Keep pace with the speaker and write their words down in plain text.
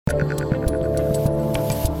I'm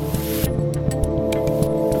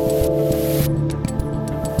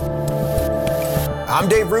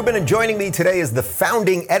Dave Rubin, and joining me today is the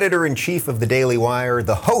founding editor-in-chief of the Daily Wire,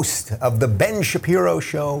 the host of the Ben Shapiro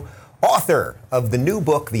Show, author of the new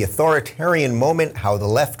book, The Authoritarian Moment, How the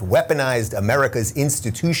Left Weaponized America's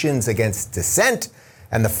Institutions Against Dissent,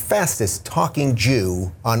 and the fastest talking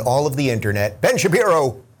Jew on all of the internet. Ben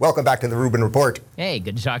Shapiro, welcome back to the Rubin Report. Hey,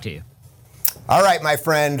 good to talk to you. All right, my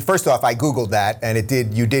friend. First off, I Googled that, and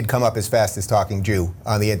you did come up as fastest talking Jew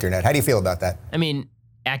on the internet. How do you feel about that? I mean,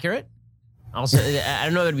 accurate. Also, I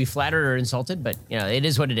don't know if to be flattered or insulted, but it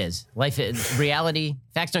is what it is. Life, reality,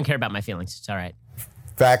 facts don't care about my feelings. It's all right.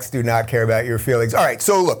 Facts do not care about your feelings. All right,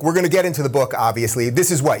 so look, we're going to get into the book, obviously.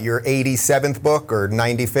 This is what, your 87th book or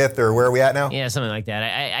 95th, or where are we at now? Yeah, something like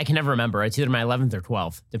that. I can never remember. It's either my 11th or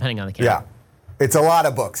 12th, depending on the count. Yeah. It's a lot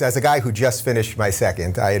of books. As a guy who just finished my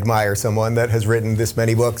second, I admire someone that has written this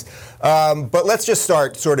many books. But let's just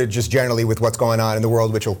start sort of just generally with what's going on in the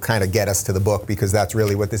world, which will kind of get us to the book, because that's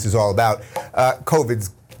really what this is all about.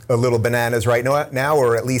 COVID's a little bananas right now,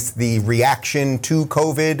 or at least the reaction to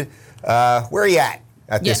COVID. Where are you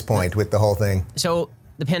at this point with the whole thing? So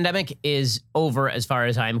the pandemic is over as far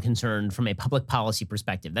as I'm concerned from a public policy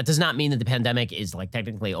perspective. That does not mean that the pandemic is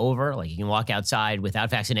technically over. You can walk outside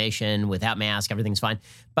without vaccination, without mask, everything's fine.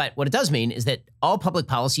 But what it does mean is that all public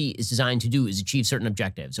policy is designed to do is achieve certain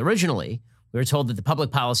objectives. Originally, we were told that the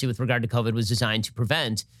public policy with regard to COVID was designed to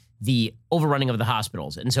prevent the overrunning of the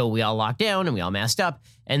hospitals. And so we all locked down and we all masked up,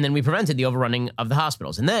 and then we prevented the overrunning of the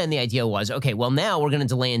hospitals. And then the idea was, okay, well, now we're going to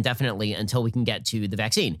delay indefinitely until we can get to the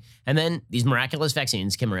vaccine. And then these miraculous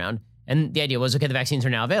vaccines came around, and the idea was, okay, the vaccines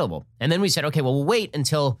are now available. And then we said, okay, well, we'll wait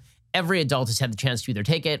until every adult has had the chance to either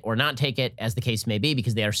take it or not take it, as the case may be,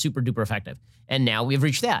 because they are super duper effective. And now we've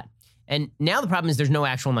reached that. And now the problem is there's no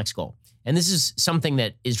actual next goal. And this is something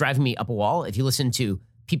that is driving me up a wall. If you listen to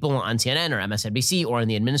people on CNN or MSNBC or in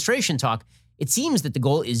the administration talk, it seems that the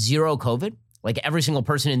goal is zero COVID, like every single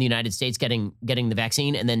person in the United States getting the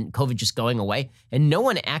vaccine and then COVID just going away. And no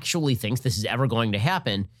one actually thinks this is ever going to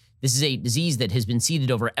happen. This is a disease that has been seeded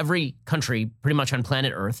over every country pretty much on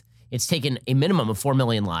planet Earth. It's taken a minimum of 4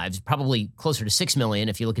 million lives, probably closer to 6 million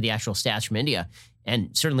if you look at the actual stats from India.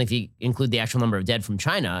 And certainly if you include the actual number of dead from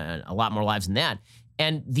China, a lot more lives than that.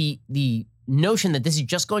 And the notion that this is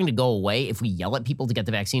just going to go away if we yell at people to get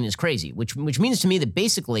the vaccine is crazy, which means to me that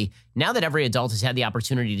basically now that every adult has had the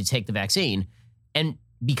opportunity to take the vaccine, and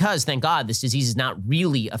because, thank God, this disease is not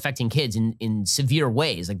really affecting kids in severe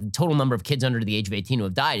ways, like the total number of kids under the age of 18 who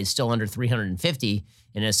have died is still under 350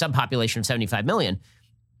 in a subpopulation of 75 million,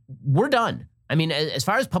 we're done. I mean, as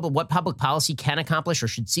far as what public policy can accomplish or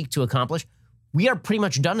should seek to accomplish, we are pretty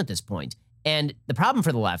much done at this point. And the problem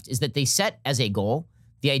for the left is that they set as a goal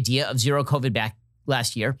the idea of zero COVID back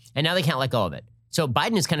last year, and now they can't let go of it. So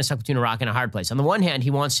Biden is kind of stuck between a rock and a hard place. On the one hand,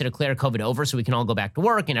 he wants to declare COVID over so we can all go back to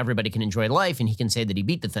work and everybody can enjoy life and he can say that he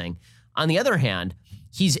beat the thing. On the other hand,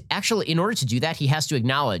 he's actually, in order to do that, he has to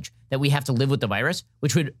acknowledge that we have to live with the virus,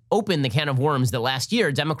 which would open the can of worms that last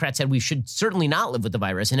year Democrats said we should certainly not live with the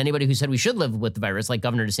virus. And anybody who said we should live with the virus, like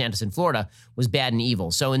Governor DeSantis in Florida, was bad and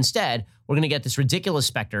evil. So instead, we're going to get this ridiculous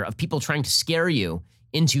specter of people trying to scare you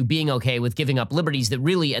into being okay with giving up liberties that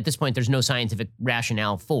really, at this point, there's no scientific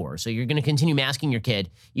rationale for. So you're going to continue masking your kid,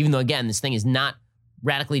 even though, again, this thing is not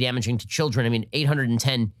radically damaging to children. I mean,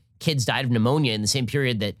 810 kids died of pneumonia in the same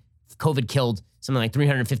period that COVID killed something like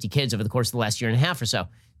 350 kids over the course of the last year and a half or so.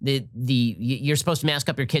 You're supposed to mask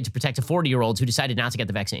up your kid to protect a 40-year-old who decided not to get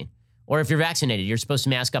the vaccine. Or if you're vaccinated, you're supposed to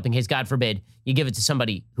mask up in case, God forbid, you give it to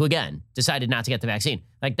somebody who, again, decided not to get the vaccine.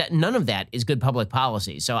 Like that, none of that is good public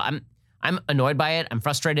policy. So I'm annoyed by it. I'm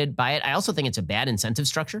frustrated by it. I also think it's a bad incentive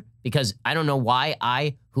structure because I don't know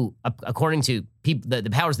why who, according to people, the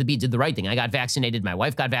powers that be, did the right thing. I got vaccinated. My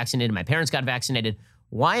wife got vaccinated. My parents got vaccinated.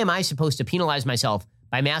 Why am I supposed to penalize myself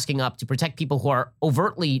by masking up to protect people who are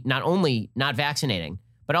overtly not only not vaccinating,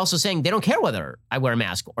 but also saying they don't care whether I wear a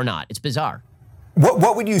mask or not? It's bizarre.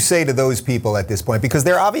 What would you say to those people at this point? Because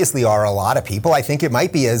there obviously are a lot of people. I think it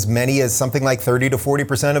might be as many as something like 30 to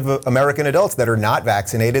 40% of American adults that are not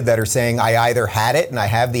vaccinated that are saying, I either had it and I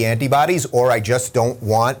have the antibodies, or I just don't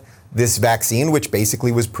want this vaccine, which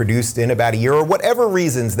basically was produced in about a year, or whatever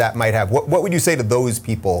reasons that might have. What would you say to those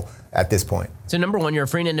people at this point? So number one, you're a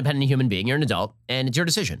free and independent human being. You're an adult, and it's your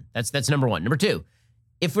decision. That's number one. Number two,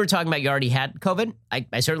 if we're talking about you already had COVID,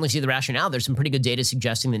 I certainly see the rationale. There's some pretty good data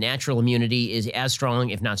suggesting the natural immunity is as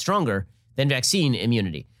strong, if not stronger, than vaccine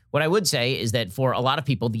immunity. What I would say is that for a lot of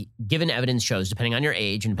people, the given evidence shows, depending on your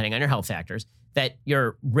age and depending on your health factors, that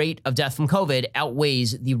your rate of death from COVID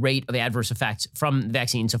outweighs the rate of adverse effects from the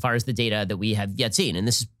vaccine so far as the data that we have yet seen. And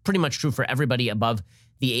this is pretty much true for everybody above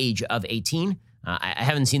the age of 18. I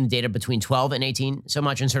haven't seen the data between 12 and 18 so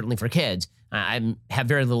much, and certainly for kids. I have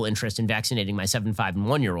very little interest in vaccinating my 7, 5, and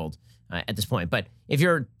 1-year-old at this point. But if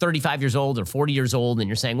you're 35 years old or 40 years old and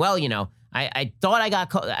you're saying, well, I thought I got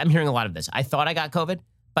COVID. I'm hearing a lot of this. I thought I got COVID,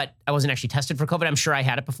 but I wasn't actually tested for COVID. I'm sure I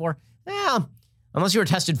had it before. Well, unless you were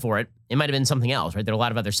tested for it, it might have been something else, right? There are a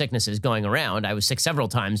lot of other sicknesses going around. I was sick several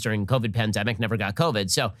times during COVID pandemic, never got COVID.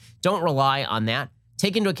 So don't rely on that.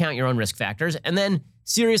 Take into account your own risk factors, and then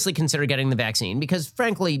seriously consider getting the vaccine, because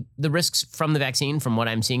frankly, the risks from the vaccine, from what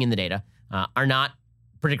I'm seeing in the data, are not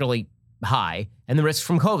particularly high. And the risks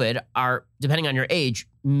from COVID are, depending on your age,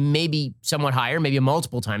 maybe somewhat higher, maybe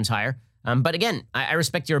multiple times higher. But again, I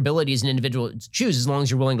respect your ability as an individual to choose, as long as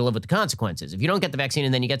you're willing to live with the consequences. If you don't get the vaccine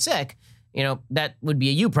and then you get sick, that would be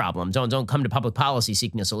a you problem. Don't come to public policy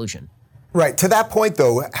seeking a solution. Right. To that point,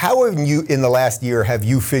 though, how have you, in the last year, have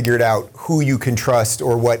you figured out who you can trust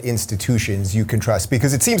or what institutions you can trust?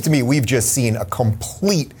 Because it seems to me we've just seen a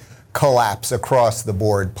complete collapse across the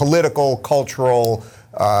board. Political, cultural,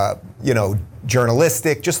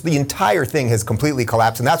 journalistic, just the entire thing has completely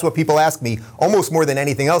collapsed. And that's what people ask me almost more than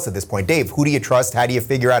anything else at this point. Dave, who do you trust? How do you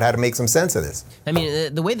figure out how to make some sense of this? I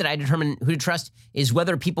mean, the way that I determine who to trust is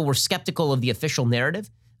whether people were skeptical of the official narrative,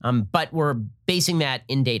 but were basing that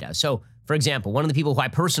in data. So, for example, one of the people who I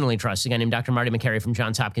personally trust, a guy named Dr. Marty McCary from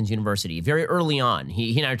Johns Hopkins University, very early on,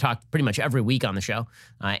 he and I talked pretty much every week on the show,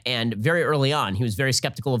 and very early on, he was very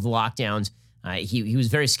skeptical of the lockdowns. He was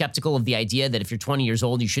very skeptical of the idea that if you're 20 years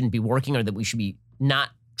old, you shouldn't be working, or that we should be not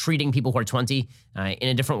treating people who are 20 in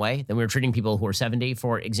a different way than we were treating people who are 70,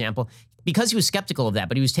 for example. Because he was skeptical of that,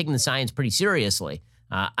 but he was taking the science pretty seriously,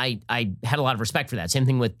 I had a lot of respect for that. Same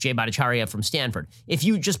thing with Jay Bhattacharya from Stanford. If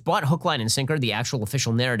you just bought hook, line, and sinker the actual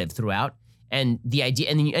official narrative throughout, and the idea,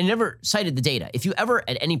 and you never cited the data, if you ever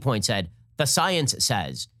at any point said, the science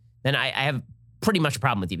says, then I have pretty much a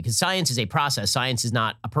problem with you, because science is a process. Science is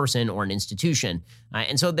not a person or an institution.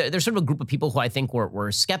 And so there's sort of a group of people who I think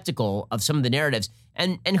were skeptical of some of the narratives,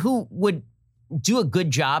 and who would do a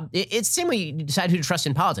good job. It's the same way you decide who to trust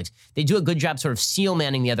in politics. They do a good job sort of steel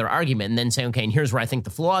manning the other argument and then saying, okay, and here's where I think the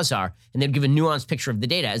flaws are. And they'd give a nuanced picture of the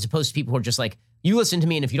data, as opposed to people who are just like, you listen to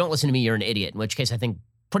me, and if you don't listen to me, you're an idiot, in which case I think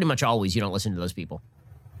pretty much always you don't listen to those people.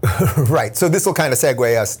 Right. So this will kind of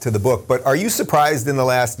segue us to the book. But are you surprised in the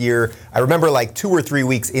last year? I remember like 2 or 3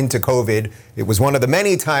 weeks into COVID, it was one of the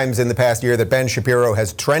many times in the past year that Ben Shapiro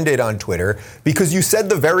has trended on Twitter, because you said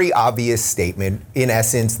the very obvious statement, in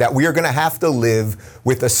essence, that we are going to have to live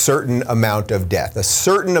with a certain amount of death. A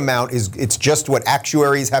certain amount it's just what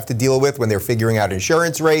actuaries have to deal with when they're figuring out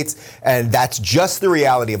insurance rates. And that's just the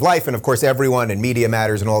reality of life. And of course, everyone in Media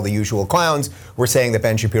Matters and all the usual clowns were saying that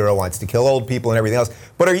Ben Shapiro wants to kill old people and everything else.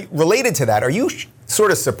 But related to that, are you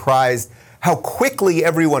sort of surprised how quickly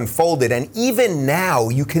everyone folded? And even now,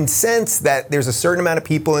 you can sense that there's a certain amount of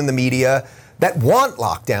people in the media that want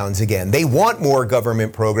lockdowns again. They want more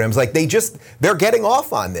government programs. Like they're getting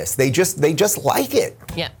off on this. They just like it.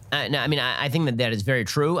 Yeah. No, I mean, I think that is very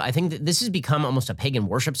true. I think that this has become almost a pagan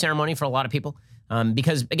worship ceremony for a lot of people.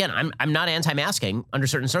 Because again, I'm not anti-masking under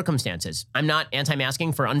certain circumstances. I'm not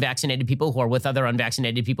anti-masking for unvaccinated people who are with other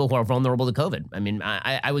unvaccinated people who are vulnerable to COVID. I mean,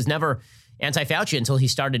 I was never anti-Fauci until he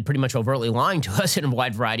started pretty much overtly lying to us in a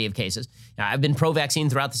wide variety of cases. I've been pro-vaccine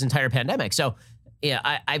throughout this entire pandemic. So yeah,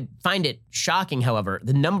 I find it shocking, however,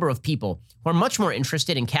 the number of people who are much more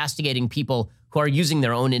interested in castigating people who are using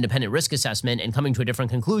their own independent risk assessment and coming to a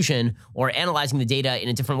different conclusion, or analyzing the data in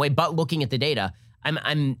a different way, but looking at the data.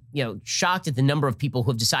 I'm shocked at the number of people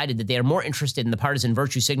who have decided that they are more interested in the partisan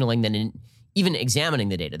virtue signaling than in even examining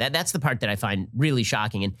the data. That's the part that I find really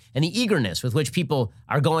shocking. And the eagerness with which people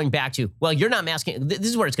are going back to, well, you're not masking. This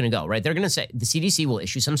is where it's going to go, right? They're going to say, the CDC will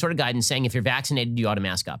issue some sort of guidance saying if you're vaccinated, you ought to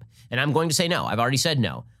mask up. And I'm going to say no. I've already said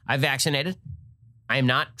no. I've vaccinated. I am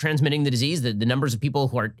not transmitting the disease. The numbers of people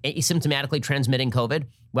who are asymptomatically transmitting COVID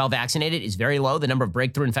while vaccinated is very low. The number of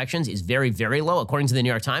breakthrough infections is very, very low. According to the New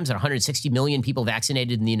York Times, there are 160 million people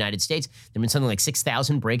vaccinated in the United States. There have been something like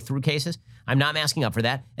 6,000 breakthrough cases. I'm not masking up for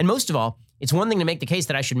that. And most of all, it's one thing to make the case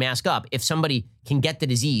that I should mask up if somebody can get the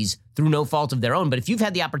disease through no fault of their own. But if you've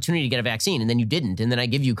had the opportunity to get a vaccine and then you didn't, and then I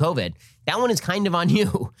give you COVID, that one is kind of on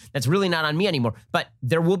you. That's really not on me anymore. But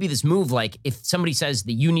there will be this move, like if somebody says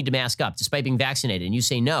that you need to mask up despite being vaccinated and you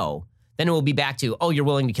say no, then it will be back to, oh, you're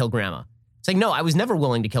willing to kill grandma. It's like, no, I was never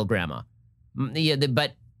willing to kill grandma.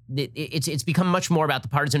 But it's become much more about the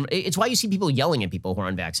partisan. It's why you see people yelling at people who are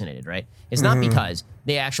unvaccinated, right? It's not because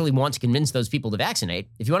they actually want to convince those people to vaccinate.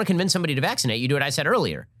 If you want to convince somebody to vaccinate, you do what I said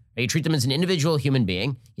earlier, You treat them as an individual human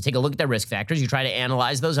being. You take a look at their risk factors. You try to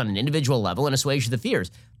analyze those on an individual level and assuage the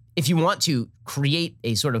fears. If you want to create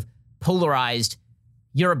a sort of polarized,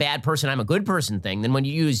 you're a bad person, I'm a good person thing, then when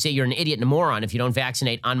you say you're an idiot and a moron if you don't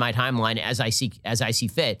vaccinate on my timeline as I see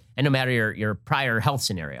fit, and no matter your prior health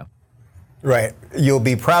scenario. Right. You'll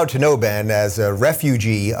be proud to know, Ben, as a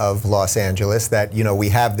refugee of Los Angeles, that, we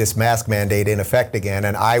have this mask mandate in effect again.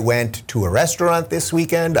 And I went to a restaurant this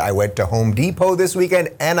weekend, I went to Home Depot this weekend,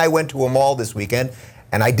 and I went to a mall this weekend,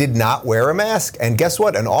 and I did not wear a mask. And guess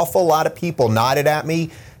what? An awful lot of people nodded at me,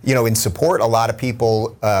 in support. A lot of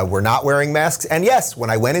people were not wearing masks. And yes, when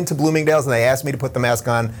I went into Bloomingdale's and they asked me to put the mask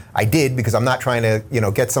on, I did, because I'm not trying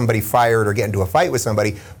to, get somebody fired or get into a fight with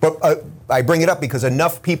somebody. But I bring it up because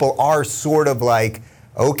enough people are sort of like,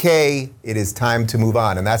 okay, it is time to move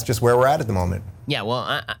on. And that's just where we're at the moment. Yeah,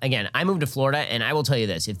 well, again, I moved to Florida, and I will tell you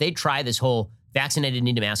this. If they try this whole vaccinated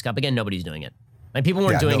need to mask up again, nobody's doing it. Like, people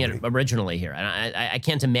weren't doing it originally here. And I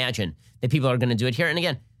can't imagine that people are going to do it here. And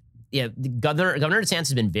again, Governor DeSantis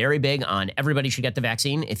has been very big on everybody should get the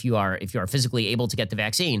vaccine if you are physically able to get the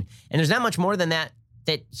vaccine. And there's not much more than that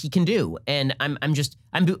he can do. And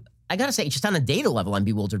I gotta say, just on a data level, I'm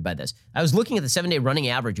bewildered by this. I was looking at the 7-day running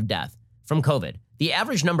average of death from COVID. The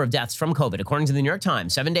average number of deaths from COVID, according to the New York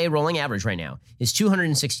Times, 7-day rolling average right now is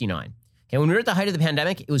 269. Okay, when we were at the height of the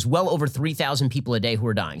pandemic, it was well over 3,000 people a day who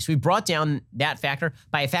were dying. So we brought down that factor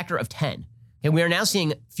by a factor of 10. And we are now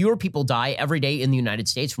seeing fewer people die every day in the United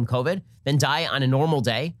States from COVID than die on a normal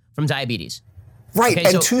day from diabetes. Right,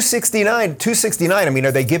 okay, and 269, I mean,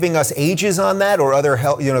 are they giving us ages on that or other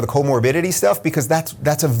health, the comorbidity stuff? Because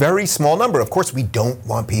that's a very small number. Of course, we don't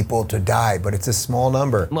want people to die, but it's a small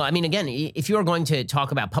number. Well, I mean, again, if you are going to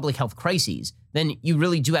talk about public health crises, then you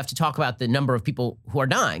really do have to talk about the number of people who are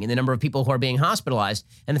dying and the number of people who are being hospitalized.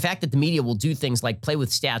 And the fact that the media will do things like play with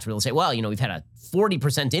stats where they'll say, well, we've had a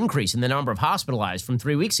 40% increase in the number of hospitalized from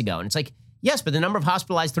 3 weeks ago. And it's like, yes, but the number of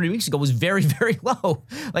hospitalized 3 weeks ago was very, very low.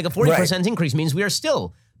 Like a 40% increase means we are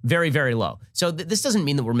still very, very low. So this doesn't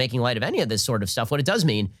mean that we're making light of any of this sort of stuff. What it does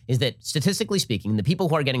mean is that statistically speaking, the people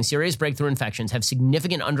who are getting serious breakthrough infections have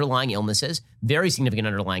significant underlying illnesses, very significant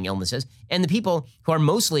underlying illnesses. And the people who are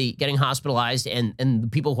mostly getting hospitalized and the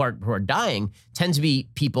people who are dying tend to be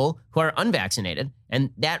people who are unvaccinated. And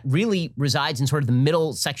that really resides in sort of the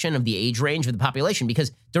middle section of the age range of the population,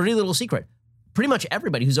 because dirty little secret, pretty much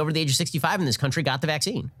everybody who's over the age of 65 in this country got the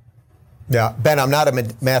vaccine. Yeah, Ben, I'm not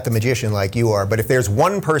a mathematician like you are, but if there's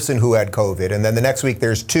one person who had COVID and then the next week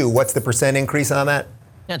there's two, what's the percent increase on that?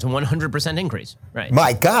 Yeah, it's a 100% increase, right?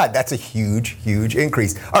 My God, that's a huge, huge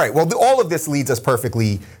increase. All right, well, all of this leads us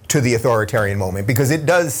perfectly to the authoritarian moment, because it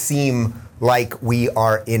does seem like we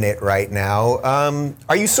are in it right now.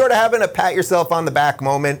 Are you sort of having a pat yourself on the back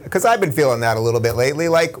moment? Because I've been feeling that a little bit lately.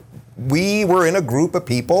 Like, we were in a group of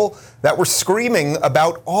people that were screaming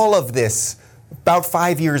about all of this about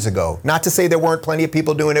 5 years ago. Not to say there weren't plenty of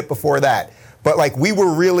people doing it before that, but like, we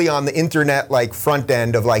were really on the internet like front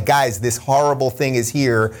end of like, guys, this horrible thing is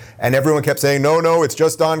here, and everyone kept saying, no, it's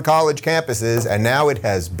just on college campuses, and now it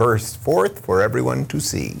has burst forth for everyone to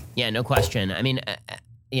see. Yeah, no question. I mean,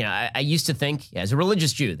 I used to think, as a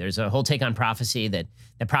religious Jew, there's a whole take on prophecy that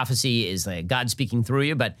prophecy is like God speaking through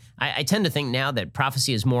you. But I tend to think now that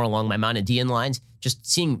prophecy is more along my Maimonidean lines, just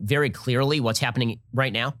seeing very clearly what's happening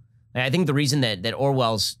right now. I think the reason that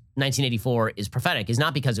Orwell's 1984 is prophetic is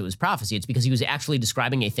not because it was prophecy. It's because he was actually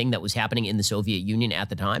describing a thing that was happening in the Soviet Union at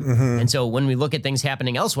the time. Mm-hmm. And so when we look at things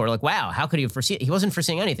happening elsewhere, like, wow, how could he have foreseen? He wasn't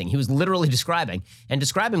foreseeing anything. He was literally describing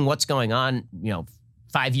what's going on,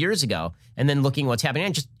 5 years ago, and then looking what's happening.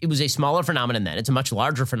 And it was a smaller phenomenon then. It's a much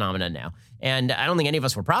larger phenomenon now. And I don't think any of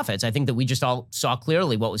us were prophets. I think that we just all saw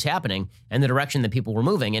clearly what was happening and the direction that people were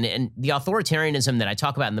moving. And the authoritarianism that I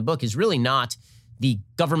talk about in the book is really not the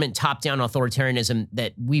government top-down authoritarianism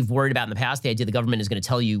that we've worried about in the past, the idea the government is going to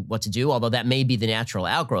tell you what to do, although that may be the natural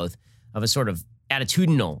outgrowth of a sort of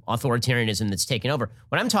attitudinal authoritarianism that's taken over.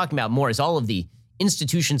 What I'm talking about more is all of the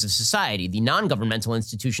institutions of society, the non-governmental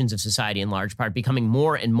institutions of society in large part, becoming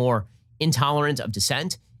more and more intolerant of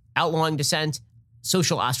dissent, outlawing dissent,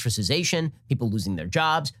 social ostracization, people losing their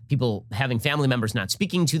jobs, people having family members not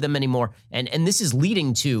speaking to them anymore. And this is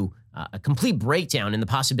leading to a complete breakdown in the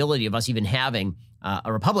possibility of us even having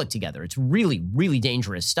a republic together. It's really, really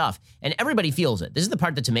dangerous stuff. And everybody feels it. This is the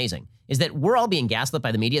part that's amazing, is that we're all being gaslit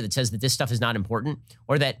by the media that says that this stuff is not important,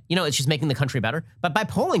 or that, it's just making the country better. But by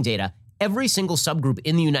polling data, every single subgroup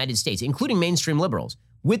in the United States, including mainstream liberals,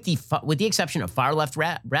 with the exception of far left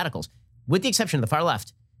radicals, with the exception of the far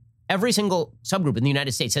left, every single subgroup in the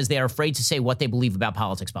United States says they are afraid to say what they believe about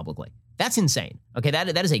politics publicly. That's insane. Okay,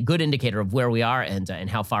 that is a good indicator of where we are and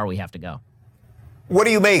how far we have to go. What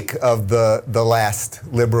do you make of the last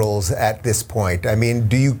liberals at this point? I mean,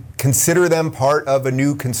 do you consider them part of a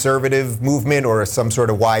new conservative movement or some sort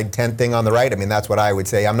of wide tent thing on the right? I mean, that's what I would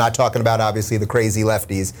say. I'm not talking about, obviously, the crazy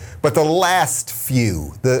lefties, but the last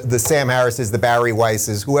few, the Sam Harrises, the Barry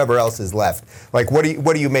Weisses, whoever else is left. Like, what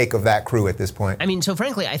do you make of that crew at this point? I mean, so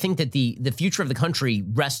frankly, I think that the future of the country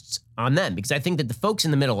rests on them, because I think that the folks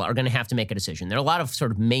in the middle are going to have to make a decision. There are a lot of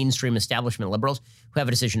sort of mainstream establishment liberals who have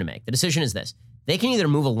a decision to make. The decision is this. They can either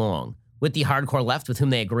move along with the hardcore left with whom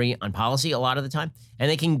they agree on policy a lot of the time, and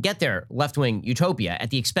they can get their left-wing utopia at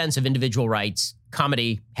the expense of individual rights,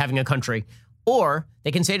 comedy, having a country, or they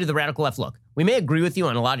can say to the radical left, look, we may agree with you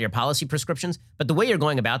on a lot of your policy prescriptions, but the way you're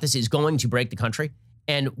going about this is going to break the country,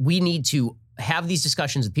 and we need to have these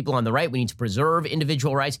discussions with people on the right. We need to preserve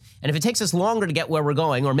individual rights. And if it takes us longer to get where we're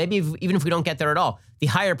going, or maybe even if we don't get there at all, the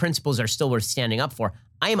higher principles are still worth standing up for.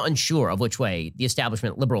 I am unsure of which way the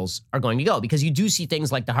establishment liberals are going to go, because you do see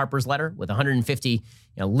things like the Harper's letter with 150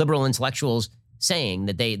 liberal intellectuals saying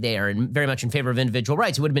that they are very much in favor of individual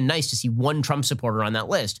rights. It would have been nice to see one Trump supporter on that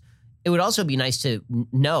list. It would also be nice to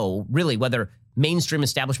know really whether mainstream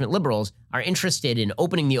establishment liberals are interested in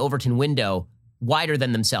opening the Overton window wider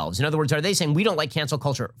than themselves. In other words, are they saying we don't like cancel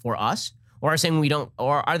culture for us, or are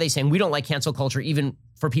they saying we don't like cancel culture even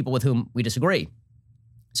for people with whom we disagree?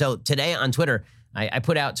 So today on Twitter, I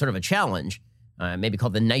put out sort of a challenge, maybe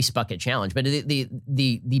called the Nice Bucket Challenge. But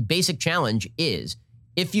the basic challenge is,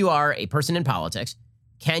 if you are a person in politics,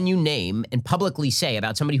 can you name and publicly say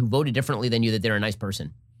about somebody who voted differently than you that they're a nice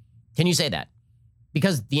person? Can you say that?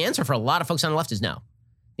 Because the answer for a lot of folks on the left is no.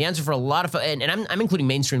 The answer for a lot of, and I'm including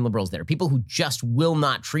mainstream liberals there, people who just will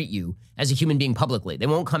not treat you as a human being publicly. They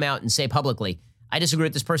won't come out and say publicly, I disagree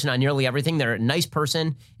with this person on nearly everything. They're a nice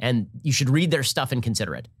person, and you should read their stuff and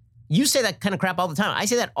consider it. You say that kind of crap all the time. I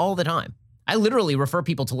say that all the time. I literally refer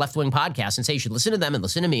people to left-wing podcasts and say you should listen to them and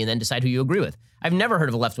listen to me and then decide who you agree with. I've never heard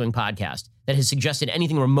of a left-wing podcast that has suggested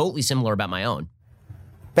anything remotely similar about my own.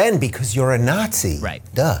 Ben, because you're a Nazi. Right.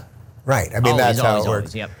 Duh. Right. I mean, that's how it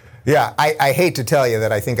works. Yep. Yeah, I hate to tell you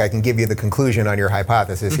that I think I can give you the conclusion on your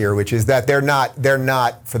hypothesis here, which is that they're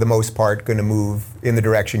not for the most part going to move in the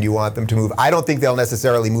direction you want them to move. I don't think they'll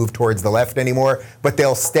necessarily move towards the left anymore, but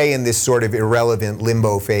they'll stay in this sort of irrelevant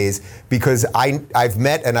limbo phase, because I've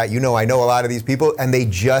met and I know a lot of these people, and they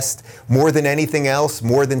just, more than anything else,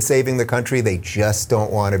 more than saving the country, they just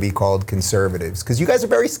don't want to be called conservatives, because you guys are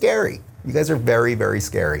very scary. You guys are very, very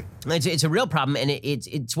scary. It's a real problem, and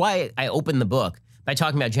it's why I opened the book by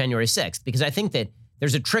talking about January 6th, because I think that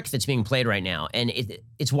there's a trick that's being played right now, and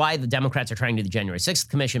it's why the Democrats are trying to do the January 6th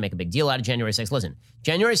Commission, make a big deal out of January 6th. Listen,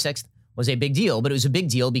 January 6th was a big deal, but it was a big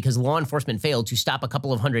deal because law enforcement failed to stop a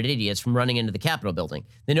couple of hundred idiots from running into the Capitol building.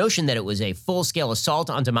 The notion that it was a full-scale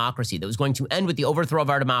assault on democracy that was going to end with the overthrow of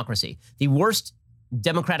our democracy, the worst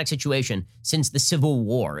democratic situation since the Civil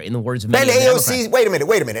War, in the words of many of the Democrats.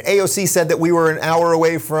 Wait a minute. AOC said that we were an hour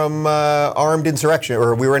away from armed insurrection,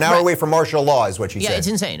 or we were an hour away from martial law, is what she said. Yeah, it's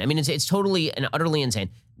insane. I mean, it's totally and utterly insane.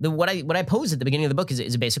 What I posed at the beginning of the book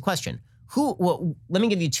is a basic question. Let me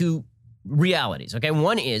give you two realities, okay?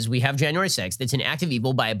 One is we have January 6th. It's an act of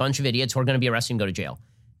evil by a bunch of idiots who are going to be arrested and go to jail.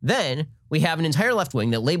 Then we have an entire left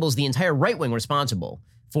wing that labels the entire right wing responsible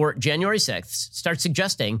for January 6th, starts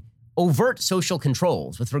suggesting overt social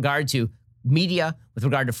controls with regard to media, with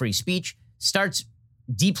regard to free speech, starts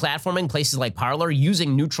deplatforming places like Parler,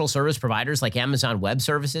 using neutral service providers like Amazon Web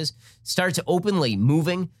Services, starts openly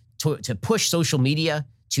moving to push social media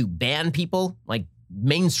to ban people like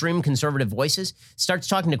mainstream conservative voices, starts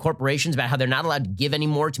talking to corporations about how they're not allowed to give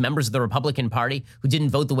anymore to members of the Republican Party who didn't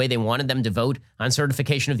vote the way they wanted them to vote on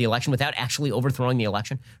certification of the election without actually overthrowing the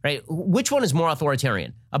election, right? Which one is more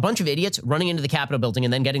authoritarian? A bunch of idiots running into the Capitol building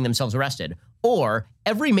and then getting themselves arrested, or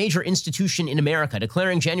every major institution in America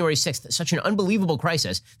declaring January 6th such an unbelievable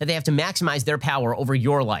crisis that they have to maximize their power over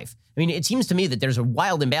your life? I mean, it seems to me that there's a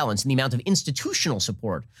wild imbalance in the amount of institutional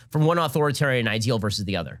support from one authoritarian ideal versus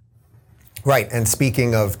the other. Right, and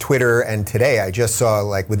speaking of Twitter, and today I just saw,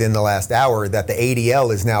 like within the last hour, that the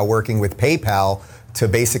ADL is now working with PayPal to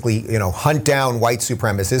basically, hunt down white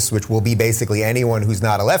supremacists, which will be basically anyone who's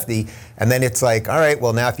not a lefty. And then it's like, all right,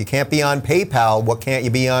 well, now if you can't be on PayPal, what can't you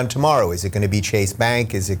be on tomorrow? Is it going to be Chase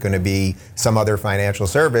Bank? Is it going to be some other financial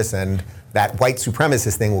service? And that white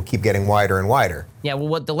supremacist thing will keep getting wider and wider. Yeah, well,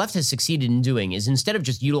 what the left has succeeded in doing is, instead of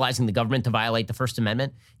just utilizing the government to violate the First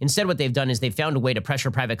Amendment, instead what they've done is they've found a way to pressure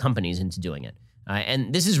private companies into doing it.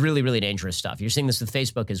 And this is really, really dangerous stuff. You're seeing this with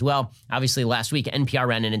Facebook as well. Obviously, last week, NPR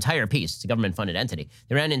ran an entire piece. It's a government-funded entity.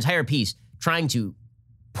 They ran an entire piece trying to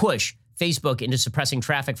push Facebook into suppressing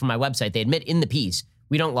traffic from my website. They admit in the piece,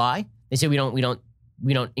 we don't lie. They say we don't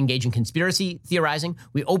We don't engage in conspiracy theorizing.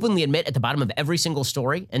 We openly admit at the bottom of every single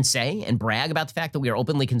story and say and brag about the fact that we are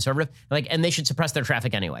openly conservative. And they should suppress their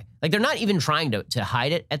traffic anyway. They're not even trying to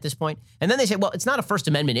hide it at this point. And then they say, well, it's not a First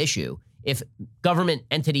Amendment issue if government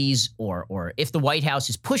entities or if the White House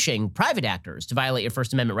is pushing private actors to violate your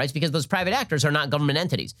First Amendment rights because those private actors are not government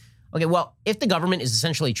entities. Okay, well, if the government is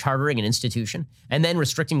essentially chartering an institution and then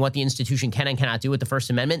restricting what the institution can and cannot do with the First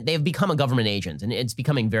Amendment, they have become a government agent, and it's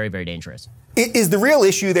becoming very, very dangerous. Is the real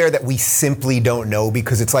issue there that we simply don't know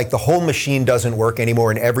because it's like the whole machine doesn't work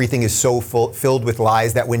anymore and everything is so filled with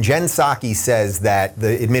lies that when Jen Psaki says that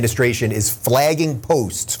the administration is flagging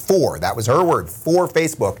posts that was her word, for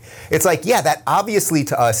Facebook, it's like, yeah, that obviously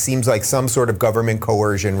to us seems like some sort of government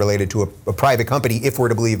coercion related to a private company if we're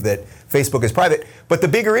to believe that Facebook is private. But the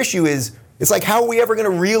bigger issue is, it's like, how are we ever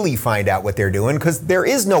going to really find out what they're doing? Because there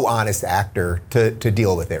is no honest actor to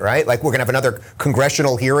deal with it, right? Like, we're going to have another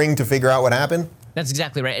congressional hearing to figure out what happened? That's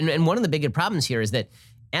exactly right. And one of the bigger problems here is that,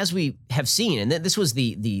 as we have seen, and this was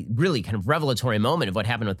the really kind of revelatory moment of what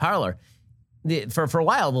happened with Parler, for a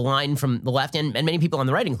while, the line from the left and many people on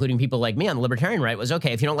the right, including people like me on the libertarian right, was,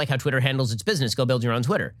 okay, if you don't like how Twitter handles its business, go build your own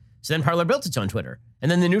Twitter. So then Parler built its own Twitter.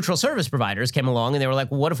 And then the neutral service providers came along and they were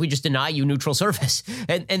like, well, what if we just deny you neutral service?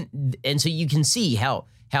 And so you can see how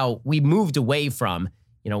we moved away from,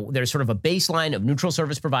 there's sort of a baseline of neutral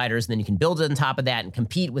service providers, and then you can build on top of that and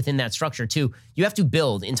compete within that structure too. You have to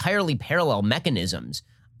build entirely parallel mechanisms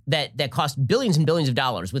that cost billions and billions of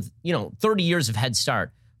dollars with, 30 years of head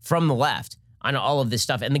start from the left on all of this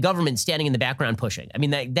stuff, and the government standing in the background pushing. I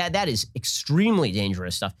mean, that is extremely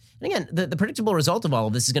dangerous stuff. And again, the predictable result of all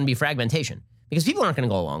of this is going to be fragmentation, because people aren't going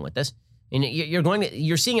to go along with this. And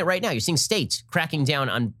you're seeing it right now. You're seeing states cracking down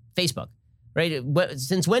on Facebook, right?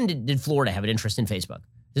 Since when did Florida have an interest in Facebook?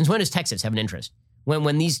 Since when does Texas have an interest?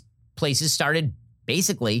 When these places started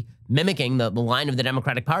basically mimicking the line of the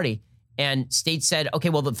Democratic Party, and states said, okay,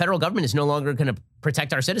 well, the federal government is no longer going to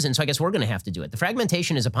protect our citizens, so I guess we're going to have to do it. The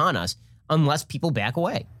fragmentation is upon us unless people back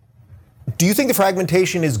away. Do you think the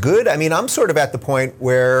fragmentation is good? I mean, I'm sort of at the point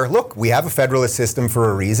where, look, we have a federalist system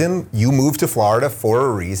for a reason. You moved to Florida for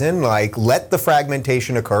a reason. Like, let the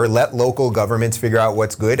fragmentation occur. Let local governments figure out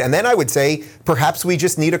what's good. And then I would say perhaps we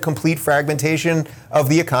just need a complete fragmentation of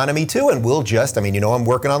the economy too. And we'll just, I'm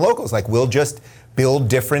working on locals. Like, we'll just build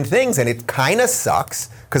different things. And it kind of sucks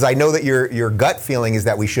because I know that your gut feeling is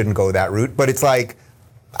that we shouldn't go that route. But it's like,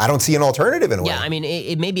 I don't see an alternative in a way. Yeah,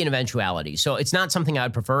 it may be an eventuality. So it's not something I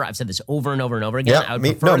would prefer. I've said this over and over and over again. Yeah, I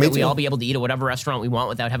would prefer that we all be able to eat at whatever restaurant we want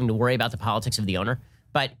without having to worry about the politics of the owner.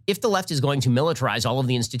 But if the left is going to militarize all of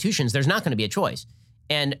the institutions, there's not going to be a choice.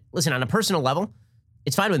 And listen, on a personal level,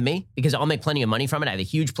 it's fine with me because I'll make plenty of money from it. I have a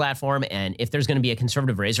huge platform. And if there's going to be a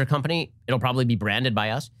conservative razor company, it'll probably be branded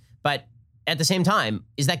by us. But at the same time,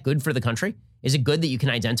 is that good for the country? Is it good that you can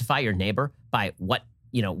identify your neighbor by what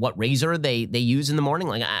razor they use in the morning?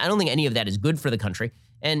 Like, I don't think any of that is good for the country.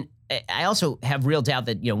 And I also have real doubt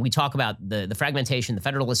that, we talk about the fragmentation, the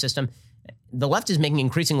federalist system. The left is making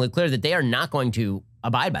increasingly clear that they are not going to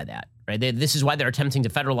abide by that, right? This is why they're attempting to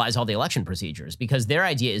federalize all the election procedures, because their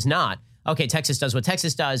idea is not, okay, Texas does what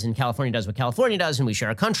Texas does and California does what California does, and we share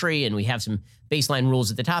a country and we have some baseline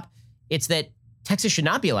rules at the top. It's that Texas should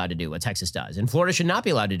not be allowed to do what Texas does, and Florida should not be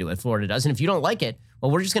allowed to do what Florida does. And if you don't like it, well,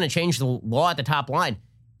 we're just going to change the law at the top line.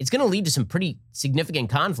 It's going to lead to some pretty significant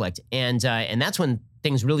conflict, and that's when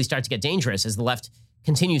things really start to get dangerous as the left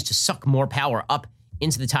continues to suck more power up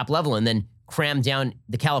into the top level and then cram down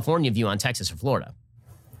the California view on Texas or Florida.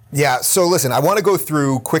 Yeah, so listen, I want to go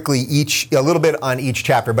through quickly a little bit on each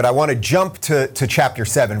chapter, but I want to jump to chapter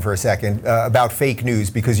 7 for a second about fake news,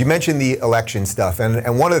 because you mentioned the election stuff.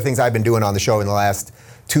 And one of the things I've been doing on the show in the last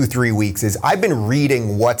 2-3 weeks is I've been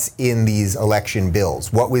reading what's in these election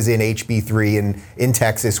bills, what was in HB 3 in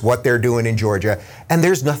Texas, what they're doing in Georgia, and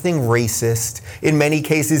there's nothing racist. In many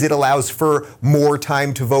cases, it allows for more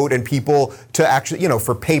time to vote and people to actually,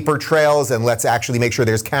 for paper trails, and let's actually make sure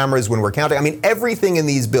there's cameras when we're counting. I mean, everything in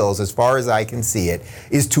these bills, as far as I can see it,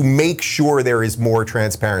 is to make sure there is more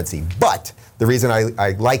transparency. But the reason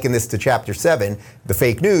I liken this to chapter 7, the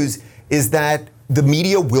fake news, is that the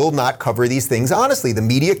media will not cover these things honestly. The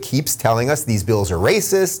media keeps telling us these bills are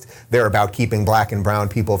racist, they're about keeping black and brown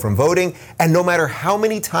people from voting, and no matter how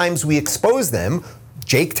many times we expose them,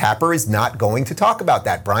 Jake Tapper is not going to talk about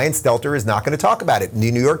that. Brian Stelter is not going to talk about it.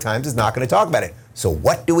 The New York Times is not going to talk about it. So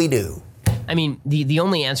what do we do? I mean, the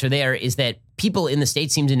only answer there is that people in the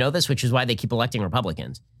state seem to know this, which is why they keep electing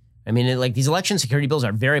Republicans. I mean, these election security bills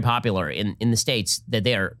are very popular in the states that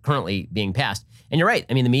they are currently being passed. And you're right.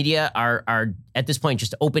 I mean, the media are at this point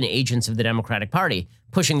just open agents of the Democratic Party,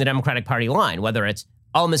 pushing the Democratic Party line, whether it's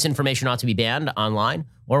all misinformation ought to be banned online,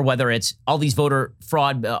 or whether it's all these voter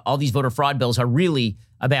fraud bills are really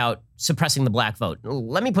about suppressing the black vote.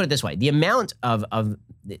 Let me put it this way. The amount of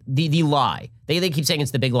the lie, they keep saying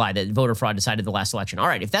it's the big lie that voter fraud decided the last election. All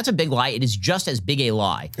right, if that's a big lie, it is just as big a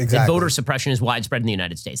lie that voter suppression is widespread in the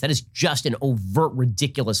United States. That is just an overt,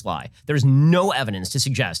 ridiculous lie. There's no evidence to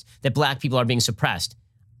suggest that black people are being suppressed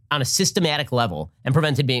on a systematic level and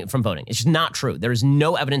prevented from voting. It's just not true. There is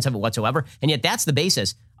no evidence of it whatsoever. And yet that's the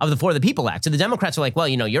basis of the For the People Act. So the Democrats are like, well,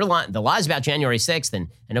 the lies about January 6th and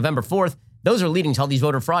November 4th, those are leading to all these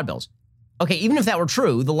voter fraud bills. Okay, even if that were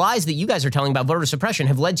true, the lies that you guys are telling about voter suppression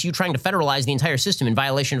have led to you trying to federalize the entire system in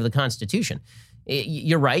violation of the Constitution.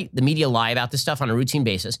 You're right. The media lie about this stuff on a routine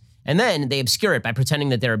basis, and then they obscure it by pretending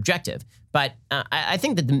that they're objective. But I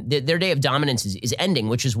think that their day of dominance is ending,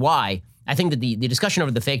 which is why I think that the discussion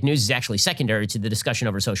over the fake news is actually secondary to the discussion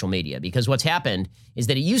over social media. Because what's happened is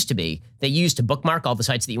that it used to be that you used to bookmark all the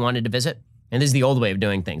sites that you wanted to visit. And this is the old way of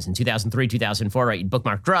doing things. In 2003, 2004, right, you'd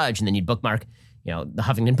bookmark Drudge, and then you'd bookmark the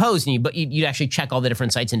Huffington Post, and you'd actually check all the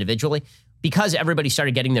different sites individually. Because everybody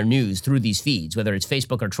started getting their news through these feeds, whether it's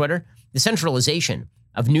Facebook or Twitter, the centralization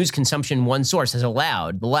of news consumption in one source has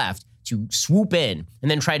allowed the left to swoop in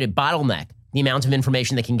and then try to bottleneck the amount of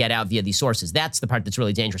information they can get out via these sources. That's the part that's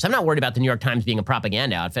really dangerous. I'm not worried about the New York Times being a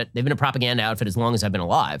propaganda outfit. They've been a propaganda outfit as long as I've been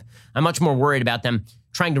alive. I'm much more worried about them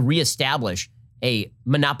trying to reestablish a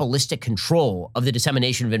monopolistic control of the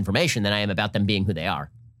dissemination of information than I am about them being who they are.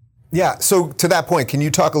 Yeah, so to that point, can you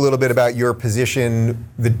talk a little bit about your position,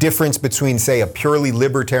 the difference between, say, a purely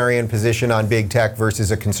libertarian position on big tech versus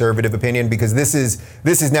a conservative opinion? Because this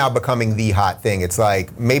is now becoming the hot thing. It's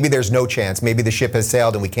like, maybe there's no chance, maybe the ship has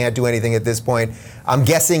sailed and we can't do anything at this point. I'm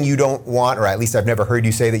guessing you don't want, or at least I've never heard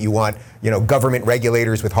you say that you want, government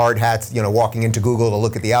regulators with hard hats, walking into Google to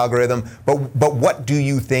look at the algorithm. But what do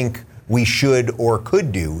you think we should or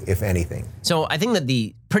could do, if anything? So I think that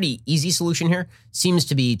the pretty easy solution here seems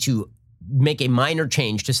to be to make a minor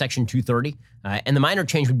change to Section 230. And the minor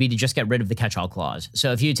change would be to just get rid of the catch-all clause.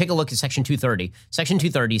 So if you take a look at Section 230, Section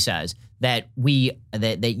 230 says that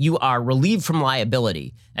that you are relieved from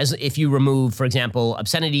liability as if you remove, for example,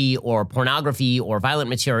 obscenity or pornography or violent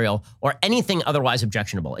material or anything otherwise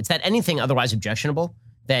objectionable. It's that anything otherwise objectionable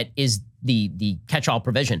that is the catch-all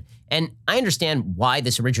provision. And I understand why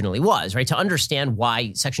this originally was, right? To understand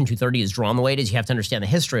why Section 230 is drawn the way it is, you have to understand the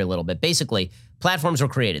history a little bit. Basically, platforms were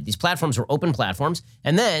created. These platforms were open platforms,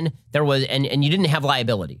 and then there was, and you didn't have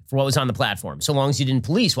liability for what was on the platform, so long as you didn't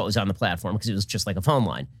police what was on the platform, because it was just like a phone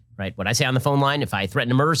line, right? What I say on the phone line, if I threaten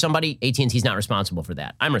to murder somebody, AT&T's not responsible for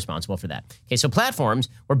that. I'm responsible for that. Okay, so platforms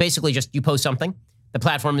were basically just, you post something, the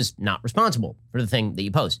platform is not responsible for the thing that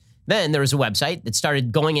you post. Then there was a website that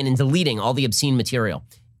started going in and deleting all the obscene material.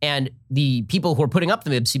 And the people who are putting up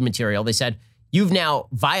the obscene material, they said, you've now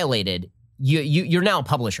violated, you're now a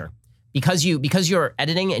publisher. Because you're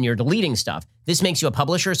editing and you're deleting stuff, this makes you a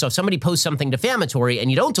publisher. So if somebody posts something defamatory and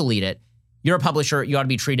you don't delete it, you're a publisher, you ought to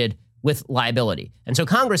be treated with liability. And so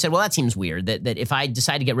Congress said, well, that seems weird, that if I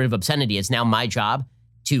decide to get rid of obscenity, it's now my job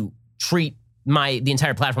to treat the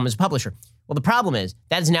entire platform as a publisher. Well, the problem is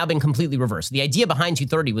that has now been completely reversed. The idea behind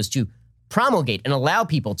 230 was to promulgate and allow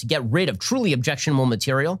people to get rid of truly objectionable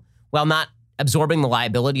material while not absorbing the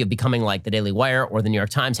liability of becoming like the Daily Wire or the New York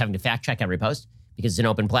Times, having to fact check every post because it's an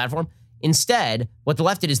open platform. Instead, what the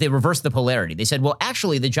left did is they reversed the polarity. They said, well,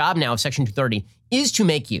 actually, the job now of Section 230 is to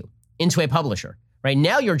make you into a publisher. Right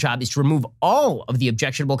now, your job is to remove all of the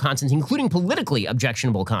objectionable content, including politically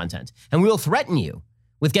objectionable content. And we will threaten you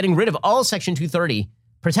with getting rid of all Section 230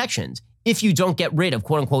 protections if you don't get rid of,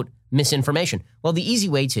 quote unquote, misinformation. Well, the easy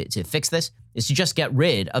way to fix this is to just get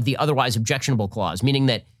rid of the otherwise objectionable clause, meaning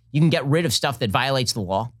that you can get rid of stuff that violates the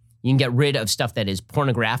law. You can get rid of stuff that is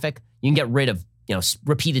pornographic. You can get rid of,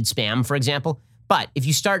 repeated spam, for example. But if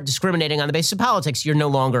you start discriminating on the basis of politics, you're no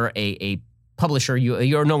longer a publisher.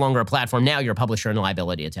 You're no longer a platform. Now you're a publisher and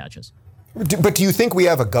liability attaches. But do you think we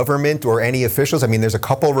have a government or any officials? I mean, there's a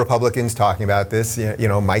couple Republicans talking about this,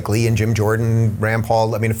 Mike Lee and Jim Jordan, Rand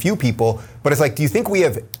Paul, a few people. But it's like, do you think we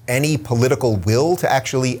have any political will to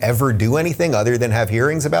actually ever do anything other than have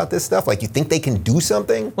hearings about this stuff? Like, you think they can do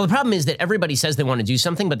something? Well, the problem is that everybody says they want to do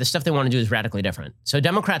something, but the stuff they want to do is radically different. So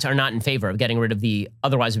Democrats are not in favor of getting rid of the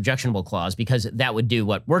otherwise objectionable clause because that would do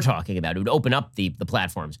what we're talking about. It would open up the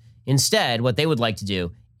platforms. Instead, what they would like to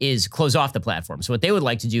do is close off the platform. So what they would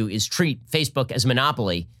like to do is treat Facebook as a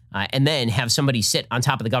monopoly and then have somebody sit on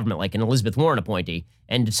top of the government, like an Elizabeth Warren appointee,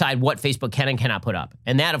 and decide what Facebook can and cannot put up.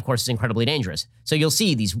 And that, of course, is incredibly dangerous. So you'll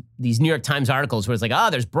see these New York Times articles where it's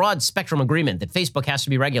like, there's broad spectrum agreement that Facebook has to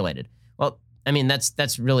be regulated. Well,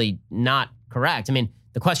 that's really not correct.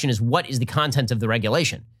 The question is, what is the content of the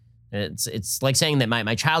regulation? It's like saying that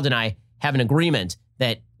my child and I have an agreement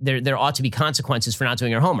that there ought to be consequences for not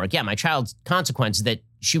doing her homework. Yeah, my child's consequence is that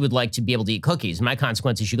she would like to be able to eat cookies. My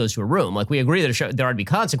consequence is she goes to her room. Like, we agree that there ought to be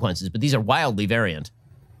consequences, but these are wildly variant.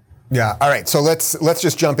 Yeah. All right. So let's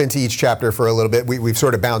just jump into each chapter for a little bit. We've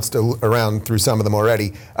sort of bounced around through some of them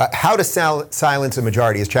already. How to silence a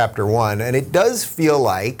majority is chapter 1, and it does feel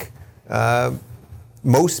like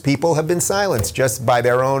most people have been silenced just by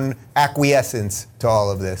their own acquiescence to all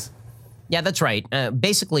of this. Yeah, that's right.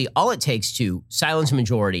 Basically, all it takes to silence a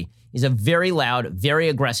majority is a very loud, very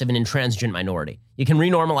aggressive, and intransigent minority. You can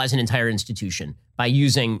renormalize an entire institution by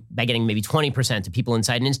getting maybe 20% of people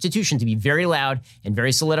inside an institution to be very loud and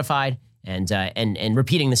very solidified and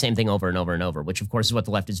repeating the same thing over and over and over, which of course is what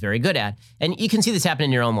the left is very good at. And you can see this happen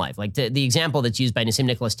in your own life. Like the example that's used by Nassim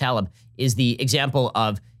Nicholas Taleb is the example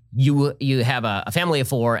of you have a family of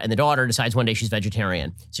 4 and the daughter decides one day she's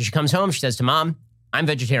vegetarian. So she comes home, she says to mom, I'm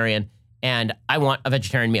vegetarian and I want a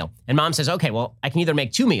vegetarian meal. And mom says, okay, well, I can either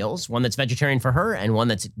make 2 meals, one that's vegetarian for her and one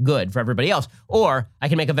that's good for everybody else, or I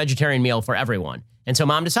can make a vegetarian meal for everyone. And so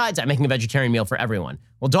mom decides I'm making a vegetarian meal for everyone.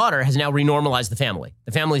 Well, daughter has now renormalized the family.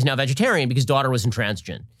 The family is now vegetarian because daughter was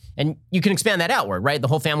intransigent. And you can expand that outward, right? The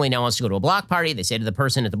whole family now wants to go to a block party. They say to the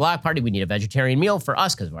person at the block party, we need a vegetarian meal for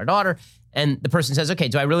us because of our daughter. And the person says, okay,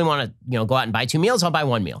 do I really want to go out and buy 2 meals? I'll buy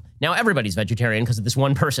 1 meal. Now everybody's vegetarian because of this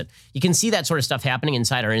one person. You can see that sort of stuff happening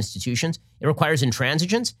inside our institutions. It requires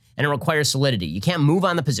intransigence and it requires solidity. You can't move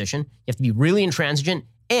on the position. You have to be really intransigent.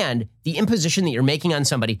 And the imposition that you're making on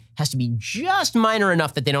somebody has to be just minor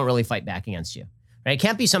enough that they don't really fight back against you. Right? It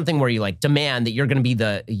can't be something where you demand that you're going to be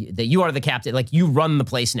that you are the captain, like you run the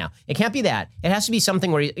place now. It can't be that. It has to be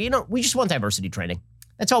something where, we just want diversity training.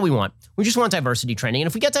 That's all we want. We just want diversity training. And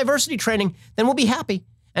if we get diversity training, then we'll be happy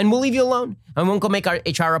and we'll leave you alone. And we won't go make our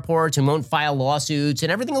HR reports and won't file lawsuits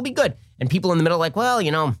and everything will be good. And people in the middle are like, well,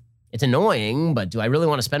 it's annoying, but do I really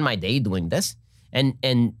want to spend my day doing this? And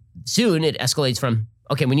soon it escalates from,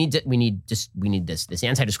 okay, we need this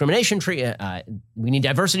anti-discrimination we need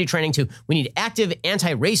diversity training to we need active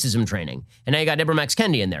anti-racism training. And now you got Ibram X.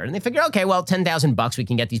 Kendi in there. And they figure, okay, well, $10,000 we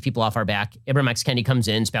can get these people off our back. Ibram X. Kendi comes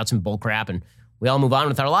in, spouts some bull crap, and we all move on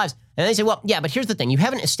with our lives. And they say, well, yeah, but here's the thing. You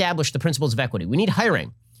haven't established the principles of equity. We need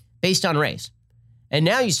hiring based on race. And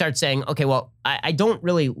now you start saying, okay, well, I don't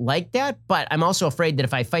really like that, but I'm also afraid that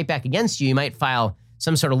if I fight back against you, you might file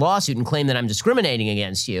some sort of lawsuit and claim that I'm discriminating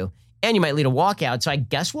against you. And you might lead a walkout. So I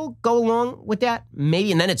guess we'll go along with that,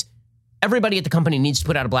 maybe. And then it's everybody at the company needs to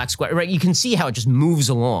put out a black square, right? You can see how it just moves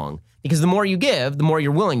along because the more you give, the more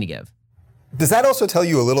you're willing to give. Does that also tell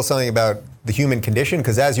you a little something about the human condition?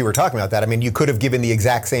 Because as you were talking about that, I mean, you could have given the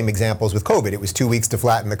exact same examples with COVID. It was 2 weeks to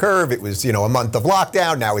flatten the curve. It was, a month of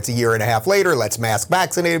lockdown. Now it's a year and a half later. Let's mask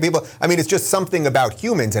vaccinated people. I mean, it's just something about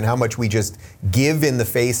humans and how much we just give in the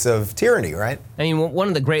face of tyranny, right? I mean, one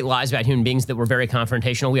of the great lies about human beings is that we're very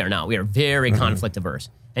confrontational. We are not. We are very conflict averse.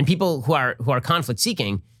 And people who are conflict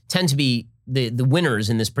seeking tend to be the winners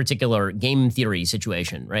in this particular game theory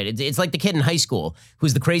situation, right? It's like the kid in high school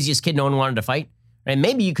who's the craziest kid no one wanted to fight, right?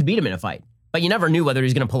 Maybe you could beat him in a fight, but you never knew whether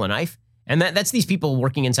he's going to pull a knife. And that's these people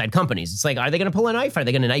working inside companies. It's like, are they going to pull a knife? Are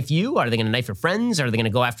they going to knife you? Are they going to knife your friends? Are they going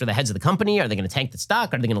to go after the heads of the company? Are they going to tank the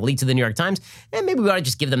stock? Are they going to leak to the New York Times? And maybe we ought to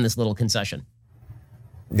just give them this little concession.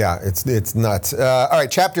 Yeah, it's nuts. All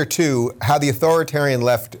right, chapter 2, how the authoritarian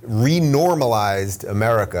left renormalized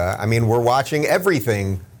America. I mean, we're watching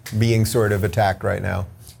everything being sort of attacked right now.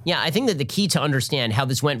 Yeah, I think that the key to understand how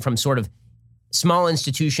this went from sort of small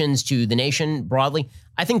institutions to the nation broadly,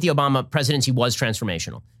 I think the Obama presidency was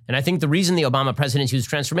transformational. And I think the reason the Obama presidency was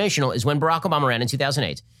transformational is when Barack Obama ran in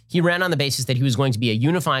 2008, he ran on the basis that he was going to be a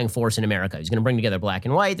unifying force in America. He was going to bring together black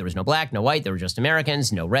and white. There was no black, no white. There were just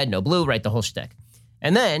Americans, no red, no blue, right? The whole shtick.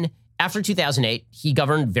 And then after 2008, he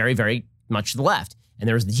governed very, very much to the left. And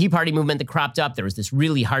there was the Tea Party movement that cropped up. There was this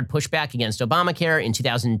really hard pushback against Obamacare. In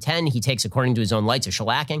 2010, he takes, according to his own lights, a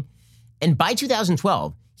shellacking. And by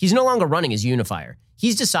 2012, he's no longer running as a unifier.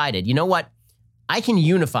 He's decided, you know what? I can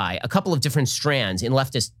unify a couple of different strands in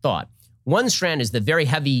leftist thought. One strand is the very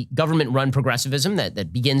heavy government-run progressivism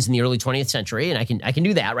that begins in the early 20th century, and I can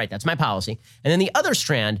do that, right? That's my policy. And then the other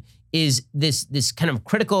strand is this kind of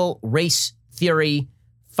critical race theory,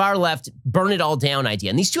 far left, burn it all down idea.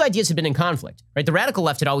 And these two ideas have been in conflict, right? The radical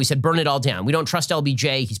left had always said, burn it all down. We don't trust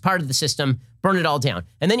LBJ. He's part of the system. Burn it all down.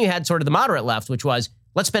 And then you had sort of the moderate left, which was,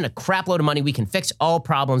 let's spend a crap load of money. We can fix all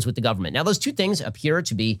problems with the government. Now, those two things appear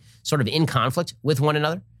to be sort of in conflict with one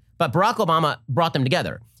another. But Barack Obama brought them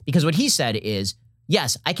together because what he said is,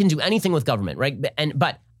 yes, I can do anything with government, right?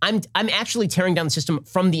 But I'm actually tearing down the system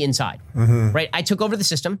from the inside, right? I took over the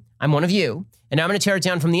system. I'm one of you. And now I'm going to tear it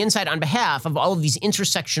down from the inside on behalf of all of these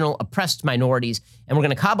intersectional oppressed minorities. And we're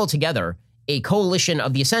going to cobble together a coalition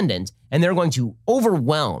of the ascendant, and they're going to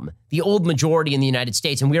overwhelm the old majority in the United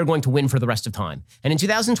States, and we are going to win for the rest of time. And in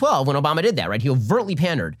 2012, when Obama did that, right, he overtly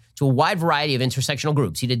pandered to a wide variety of intersectional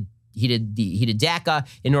groups. He did DACA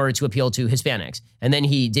in order to appeal to Hispanics. And then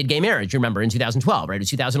he did gay marriage, remember, in 2012, right? It was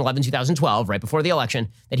 2011, 2012, right before the election,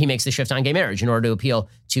 that he makes the shift on gay marriage in order to appeal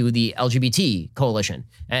to the LGBT coalition.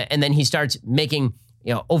 And then he starts making,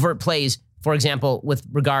 overt plays, for example, with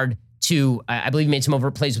regard to, I believe he made some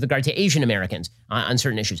overt plays with regard to Asian Americans on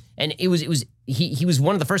certain issues. And he was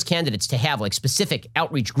one of the first candidates to have like specific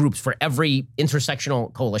outreach groups for every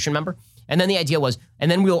intersectional coalition member. And then the idea was, and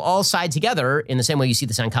then we'll all side together in the same way you see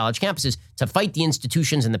this on college campuses to fight the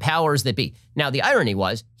institutions and the powers that be. Now, the irony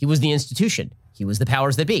was he was the institution. He was the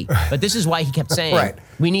powers that be. But this is why he kept saying, right,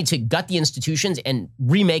 we need to gut the institutions and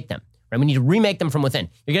remake them. Right? We need to remake them from within.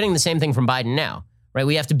 You're getting the same thing from Biden now. Right?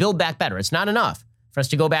 We have to build back better. It's not enough for us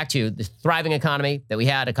to go back to the thriving economy that we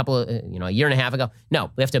had a year and a half ago.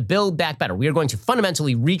 No, we have to build back better. We are going to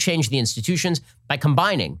fundamentally rechange the institutions by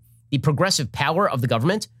combining the progressive power of the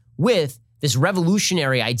government with this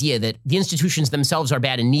revolutionary idea that the institutions themselves are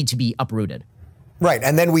bad and need to be uprooted. Right,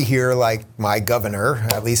 and then we hear, like, my governor,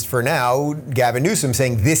 at least for now, Gavin Newsom,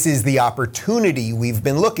 saying this is the opportunity we've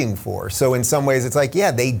been looking for. So in some ways, it's like,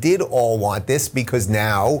 yeah, they did all want this because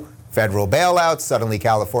now federal bailouts, suddenly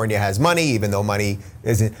California has money, even though money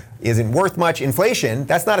isn't worth much. Inflation,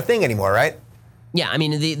 that's not a thing anymore, right? Yeah, I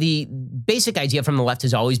mean, the basic idea from the left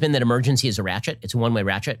has always been that emergency is a ratchet. It's a one-way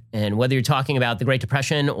ratchet. And whether you're talking about the Great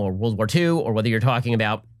Depression or World War II, or whether you're talking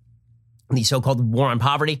about the so-called war on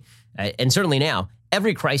poverty, and certainly now,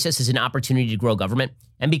 every crisis is an opportunity to grow government.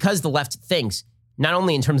 And because the left thinks, not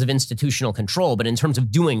only in terms of institutional control, but in terms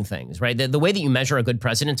of doing things, right? The way that you measure a good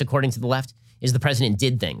president, according to the left, is the president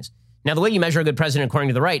did things. Now, the way you measure a good president, according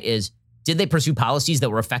to the right, is did they pursue policies that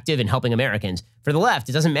were effective in helping Americans? For the left,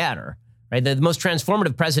 it doesn't matter. Right? The most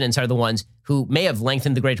transformative presidents are the ones who may have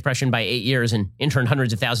lengthened the Great Depression by 8 years and interned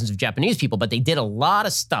hundreds of thousands of Japanese people, but they did a lot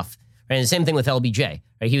of stuff. Right? And the same thing with LBJ.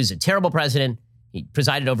 Right? He was a terrible president. He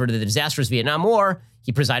presided over the disastrous Vietnam War.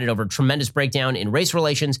 He presided over a tremendous breakdown in race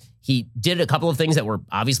relations. He did a couple of things that were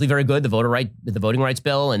obviously very good, the Voting Rights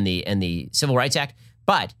Bill and the Civil Rights Act.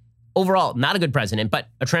 But overall, not a good president, but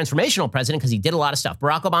a transformational president because he did a lot of stuff.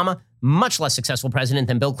 Barack Obama, much less successful president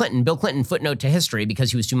than Bill Clinton. Bill Clinton, footnote to history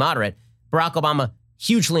because he was too moderate. Barack Obama,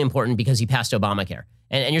 hugely important because he passed Obamacare.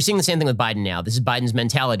 And you're seeing the same thing with Biden now. This is Biden's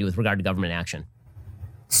mentality with regard to government action.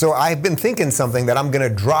 So I've been thinking something that I'm going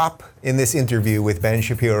to drop in this interview with Ben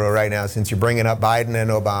Shapiro right now, since you're bringing up Biden and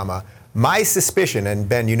Obama. My suspicion, and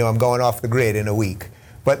Ben, I'm going off the grid in a week,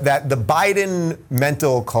 but that the Biden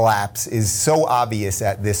mental collapse is so obvious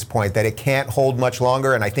at this point that it can't hold much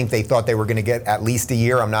longer. And I think they thought they were going to get at least a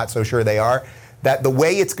year. I'm not so sure they are. That the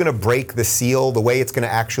way it's going to break the seal, the way it's going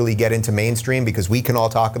to actually get into mainstream, because we can all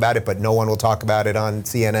talk about it, but no one will talk about it on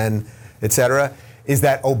CNN, et cetera, is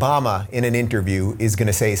that Obama in an interview is going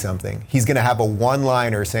to say something. He's going to have a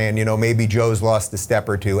one-liner saying, maybe Joe's lost a step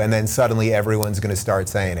or two, and then suddenly everyone's going to start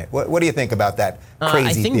saying it. What do you think about that crazy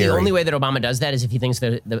I think theory? The only way that Obama does that is if he thinks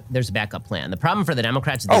there's a backup plan. The problem for the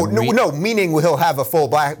Democrats is meaning he'll have a full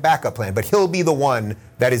backup plan, but he'll be the one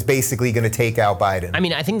that is basically going to take out Biden. I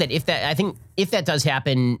mean, I think that if that does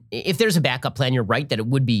happen, if there's a backup plan, you're right that it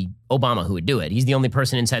would be Obama who would do it. He's the only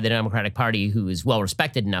person inside the Democratic Party who is well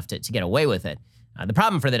respected enough to get away with it. The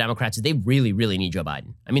problem for the Democrats is they really, really need Joe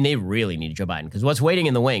Biden. I mean, they really need Joe Biden because what's waiting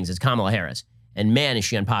in the wings is Kamala Harris. And man, is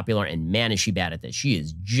she unpopular, and man, is she bad at this. She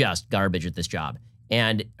is just garbage at this job.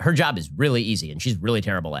 And her job is really easy, and she's really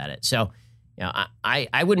terrible at it. So,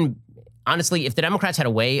 I wouldn't, honestly, if the Democrats had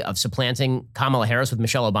a way of supplanting Kamala Harris with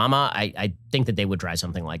Michelle Obama, I think that they would try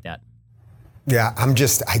something like that. Yeah, I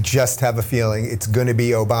just have a feeling it's going to be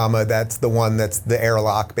Obama. That's the one that's the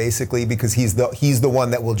airlock, basically, because he's the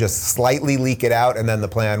one that will just slightly leak it out, and then the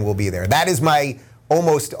plan will be there. That is my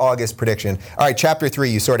almost August prediction. All right, chapter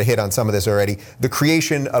 3, you sort of hit on some of this already. The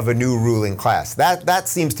creation of a new ruling class. That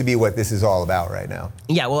seems to be what this is all about right now.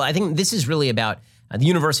 Yeah, well, I think this is really about the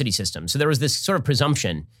university system. So there was this sort of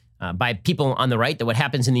presumption by people on the right that what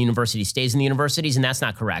happens in the university stays in the universities, and that's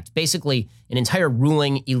not correct. Basically, an entire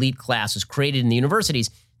ruling elite class was created in the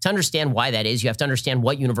universities. To understand why that is, you have to understand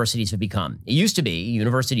what universities have become. It used to be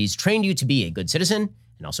universities trained you to be a good citizen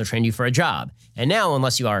and also trained you for a job. And now,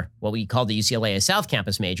 unless you are what we call the UCLA a South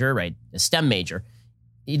Campus major, right, a STEM major,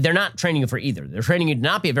 they're not training you for either. They're training you to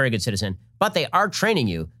not be a very good citizen, but they are training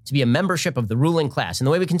you to be a membership of the ruling class. And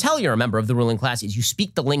the way we can tell you're a member of the ruling class is you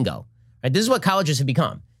speak the lingo. Right? This is what colleges have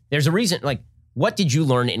become. There's a reason, like, what did you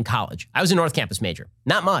learn in college? I was a North Campus major.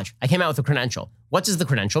 Not much. I came out with a credential. What does the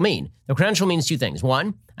credential mean? The credential means two things.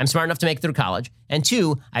 One, I'm smart enough to make it through college. And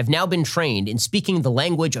two, I've now been trained in speaking the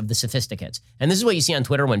language of the sophisticates. And this is what you see on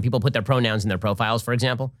Twitter when people put their pronouns in their profiles, for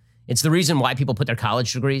example. It's the reason why people put their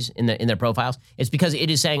college degrees in their profiles. It's because it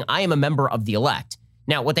is saying, I am a member of the elect.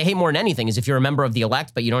 Now, what they hate more than anything is if you're a member of the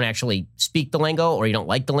elect, but you don't actually speak the lingo or you don't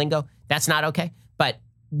like the lingo, that's not okay. But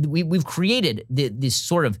we've created this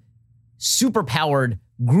sort of superpowered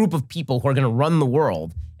group of people who are going to run the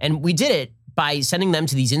world. And we did it by sending them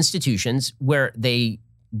to these institutions where they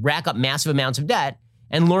rack up massive amounts of debt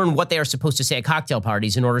and learn what they are supposed to say at cocktail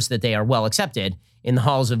parties in order so that they are well accepted in the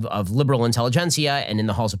halls of liberal intelligentsia and in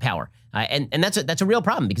the halls of power. And that's a real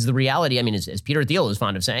problem, because the reality, I mean, as Peter Thiel is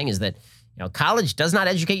fond of saying, is that college does not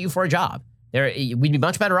educate you for a job. We'd be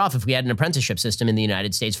much better off if we had an apprenticeship system in the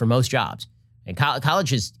United States for most jobs. And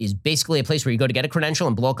college is basically a place where you go to get a credential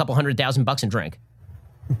and blow a couple $100,000 and drink.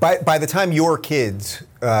 By the time your kids,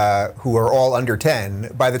 who are all under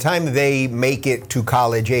 10, by the time they make it to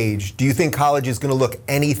college age, do you think college is going to look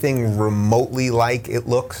anything remotely like it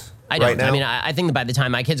looks right now? I mean, I think that by the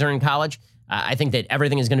time my kids are in college, I think that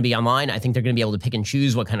everything is going to be online. I think they're going to be able to pick and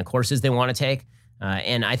choose what kind of courses they want to take.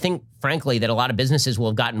 And I think, frankly, that a lot of businesses will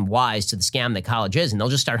have gotten wise to the scam that college is, and they'll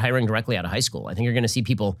just start hiring directly out of high school. I think you're going to see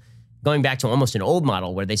people going back to almost an old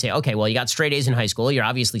model where they say, okay, well, you got straight A's in high school. You're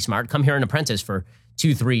obviously smart. Come here and apprentice for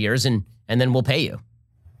 2-3 years, and then we'll pay you.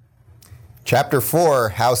 Chapter 4,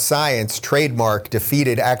 How Science Trademark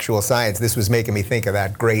Defeated Actual Science. This was making me think of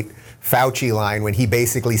that great Fauci line when he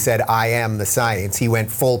basically said, I am the science. He went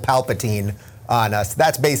full Palpatine on us.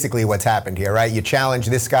 That's basically what's happened here, right? You challenge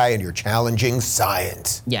this guy and you're challenging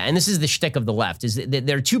science. Yeah, and this is the shtick of the left, is that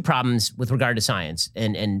there are two problems with regard to science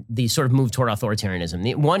and the sort of move toward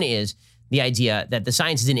authoritarianism. One is the idea that the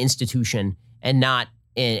science is an institution and not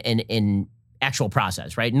an actual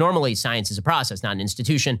process, right? Normally, science is a process, not an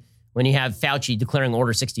institution. When you have Fauci declaring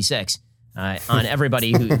Order 66 on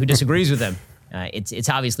everybody who disagrees with him, it's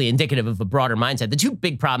obviously indicative of a broader mindset. The two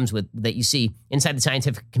big problems that you see inside the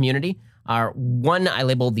scientific community are, one, I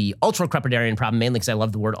label the ultra-crepidarian problem, mainly because I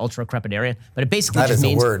love the word ultra-crepidarian, but it basically just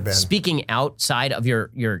means speaking outside of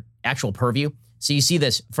your actual purview. So you see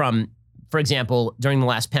this from, for example, during the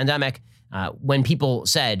last pandemic, when people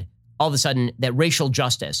said all of a sudden that racial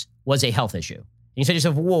justice was a health issue. And you say to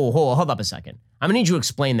yourself, whoa, hold up a second. I'm gonna need you to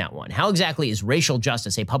explain that one. How exactly is racial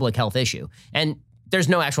justice a public health issue? And there's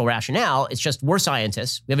no actual rationale. It's just, we're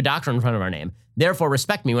scientists. We have a doctor in front of our name. Therefore,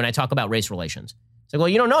 respect me when I talk about race relations. It's like, well,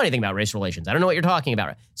 you don't know anything about race relations. I don't know what you're talking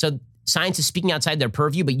about. So science is speaking outside their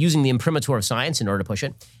purview, but using the imprimatur of science in order to push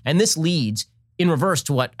it. And this leads in reverse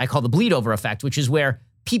to what I call the bleed over effect, which is where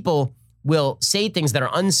people will say things that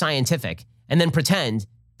are unscientific and then pretend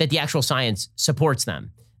that the actual science supports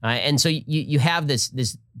them. And so you have this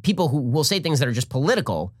people who will say things that are just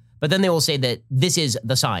political, but then they will say that this is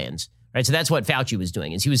the science, right? So that's what Fauci was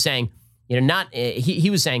doing, is he was saying, he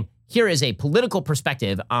was saying, here is a political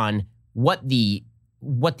perspective on what the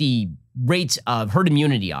rates of herd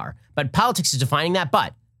immunity are. But politics is defining that,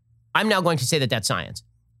 but I'm now going to say that that's science.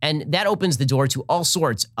 And that opens the door to all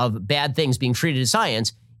sorts of bad things being treated as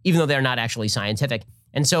science, even though they're not actually scientific.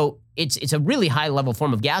 And so it's a really high level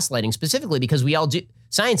form of gaslighting, specifically because we all do.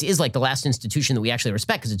 Science is like the last institution that we actually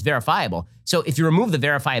respect because it's verifiable. So if you remove the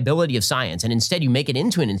verifiability of science and instead you make it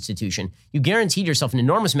into an institution, you guaranteed yourself an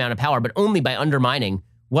enormous amount of power, but only by undermining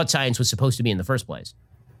what science was supposed to be in the first place.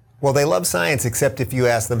 Well, they love science, except if you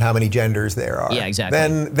ask them how many genders there are. Yeah, exactly.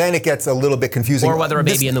 Then it gets a little bit confusing. Or whether a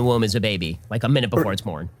baby in the womb is a baby, like a minute before it's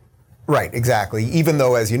born. Right, exactly. Even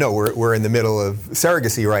though, as you know, we're in the middle of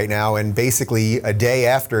surrogacy right now, and basically a day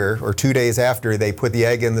after or 2 days after they put the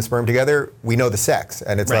egg and the sperm together, we know the sex,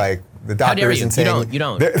 and it's like the doctor isn't saying you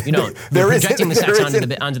don't. You're projecting the sex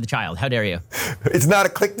onto the child. How dare you? It's not a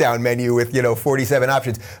click down menu with 47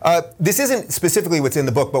 options. This isn't specifically what's in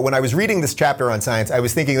the book, but when I was reading this chapter on science, I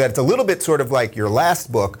was thinking that it's a little bit sort of like your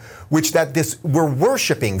last book, which we're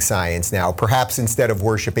worshiping science now, perhaps instead of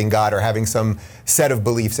worshiping God or having some set of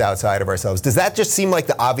beliefs outside of ourselves. Does that just seem like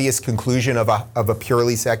the obvious conclusion of a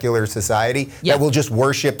purely secular society? Yeah. That we'll just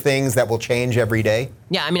worship things that will change every day?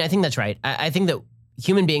 Yeah, I mean, I think that's right. I think that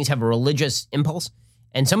human beings have a religious impulse,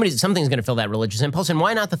 and something's going to fill that religious impulse. And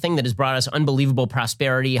why not the thing that has brought us unbelievable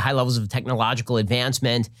prosperity, high levels of technological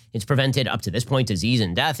advancement? It's prevented, up to this point, disease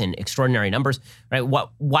and death in extraordinary numbers, right?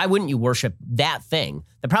 Why wouldn't you worship that thing?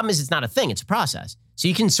 The problem is it's not a thing, it's a process. So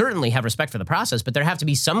you can certainly have respect for the process, but there have to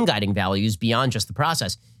be some guiding values beyond just the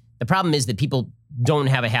process. The problem is that people don't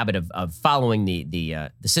have a habit of following the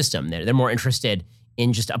system. They're more interested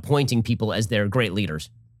in just appointing people as their great leaders.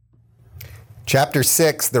 Chapter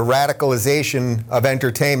 6, the radicalization of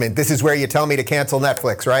entertainment. This is where you tell me to cancel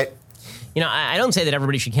Netflix, right? You know, I don't say that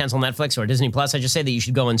everybody should cancel Netflix or Disney Plus. I just say that you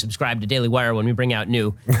should go and subscribe to Daily Wire when we bring out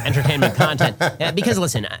new entertainment content. Because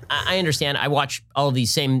listen, I understand. I watch all of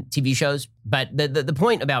these same TV shows, but the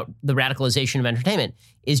point about the radicalization of entertainment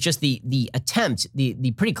is just the attempt,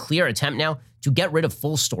 the pretty clear attempt now to get rid of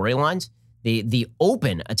full storylines, the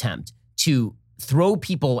open attempt to throw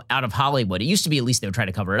people out of Hollywood. It used to be at least they would try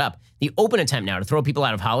to cover it up. The open attempt now to throw people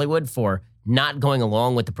out of Hollywood for not going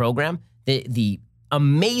along with the program. The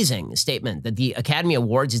amazing statement that the Academy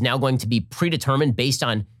Awards is now going to be predetermined based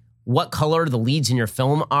on what color the leads in your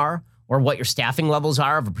film are or what your staffing levels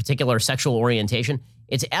are of a particular sexual orientation.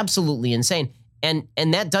 It's absolutely insane. And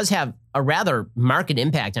that does have a rather marked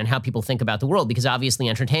impact on how people think about the world, because obviously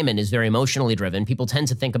entertainment is very emotionally driven. People tend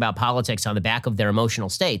to think about politics on the back of their emotional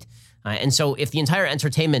state. And so if the entire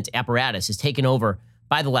entertainment apparatus is taken over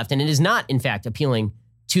by the left, and it is not, in fact, appealing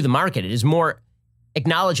to the market, it is more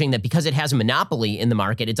acknowledging that because it has a monopoly in the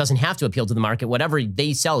market, it doesn't have to appeal to the market. Whatever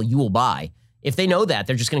they sell, you will buy. If they know that,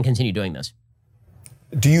 they're just going to continue doing this.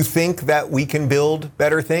 Do you think that we can build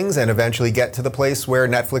better things and eventually get to the place where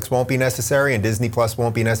Netflix won't be necessary and Disney Plus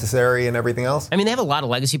won't be necessary and everything else? I mean, they have a lot of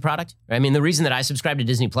legacy product. I mean, the reason that I subscribe to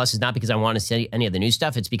Disney Plus is not because I want to see any of the new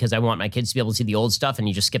stuff. It's because I want my kids to be able to see the old stuff, and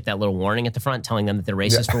you just skip that little warning at the front telling them that they're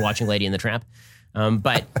racist for watching Lady and the Tramp. It'll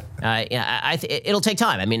take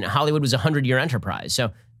time. I mean, Hollywood was a 100-year enterprise.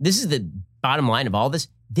 So this is the bottom line of all this.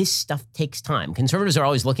 This stuff takes time. Conservatives are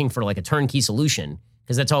always looking for like a turnkey solution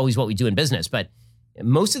because that's always what we do in business. But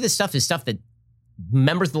most of this stuff is stuff that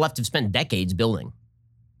members of the left have spent decades building.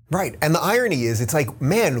 Right. And the irony is, it's like,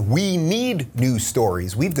 man, we need news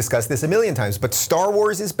stories. We've discussed this a million times, but Star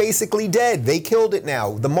Wars is basically dead. They killed it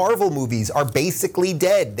now. The Marvel movies are basically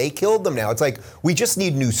dead. They killed them now. It's like, we just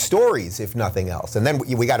need news stories, if nothing else. And then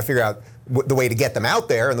we got to figure out the way to get them out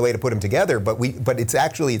there and the way to put them together. But it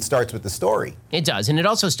starts with the story. It does. And it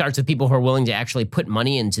also starts with people who are willing to actually put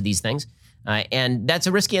money into these things. And that's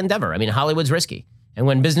a risky endeavor. I mean, Hollywood's risky. And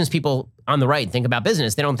when business people on the right think about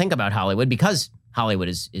business, they don't think about Hollywood because Hollywood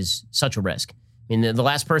is such a risk. I mean, the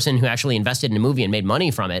last person who actually invested in a movie and made money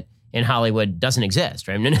from it in Hollywood doesn't exist,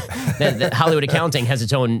 right? I mean, the Hollywood accounting has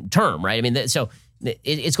its own term, right? I mean, so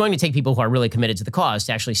it's going to take people who are really committed to the cause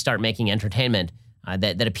to actually start making entertainment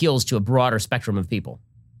that appeals to a broader spectrum of people.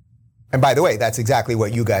 And by the way, that's exactly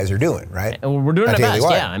what you guys are doing, right? We're doing our best,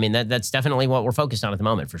 yeah. I mean, that's definitely what we're focused on at the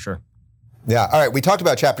moment, for sure. Yeah. All right. We talked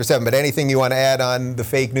about Chapter 7, but anything you want to add on the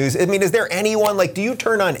fake news? I mean, is there anyone, do you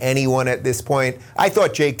turn on anyone at this point? I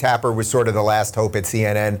thought Jake Tapper was sort of the last hope at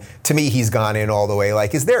CNN. To me, he's gone in all the way.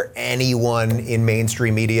 Is there anyone in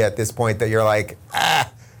mainstream media at this point that you're like,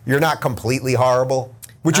 you're not completely horrible?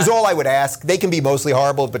 Which is all I would ask. They can be mostly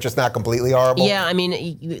horrible, but just not completely horrible. Yeah, I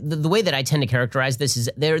mean, the way that I tend to characterize this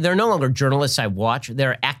is they're no longer journalists I watch.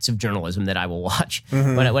 They're acts of journalism that I will watch.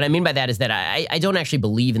 Mm-hmm. What I mean by that is that I don't actually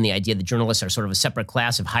believe in the idea that journalists are sort of a separate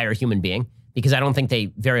class of higher human being, because I don't think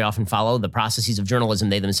they very often follow the processes of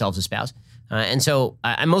journalism they themselves espouse. And so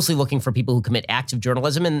I'm mostly looking for people who commit acts of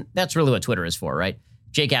journalism, and that's really what Twitter is for, right?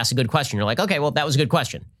 Jake asks a good question. You're like, okay, well, that was a good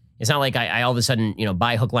question. It's not like I all of a sudden,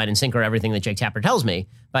 buy hook, line, and sinker everything that Jake Tapper tells me.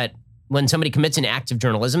 But when somebody commits an act of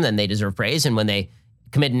journalism, then they deserve praise. And when they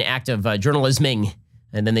commit an act of journalisming,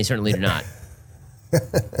 and then they certainly do not.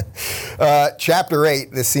 Chapter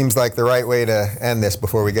 8, this seems like the right way to end this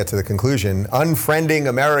before we get to the conclusion. Unfriending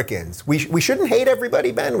Americans. We shouldn't hate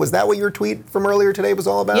everybody, Ben? Was that what your tweet from earlier today was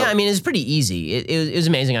all about? Yeah, I mean, it's pretty easy. It was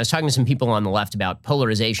amazing. I was talking to some people on the left about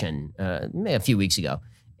polarization a few weeks ago.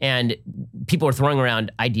 And people were throwing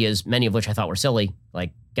around ideas, many of which I thought were silly, like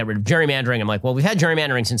get rid of gerrymandering. I'm like, well, we've had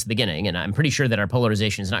gerrymandering since the beginning, and I'm pretty sure that our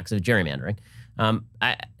polarization is not because of gerrymandering.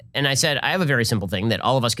 And I said, I have a very simple thing that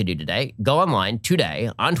all of us could do today. Go online today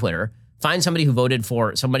on Twitter, find somebody who voted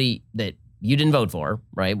for somebody that you didn't vote for,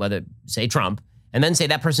 right? Whether, say, Trump, and then say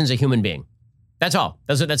that person's a human being. That's all.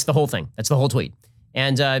 That's the whole thing. That's the whole tweet.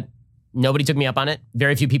 And nobody took me up on it.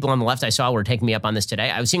 Very few people on the left I saw were taking me up on this today.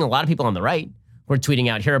 I was seeing a lot of people on the right who are tweeting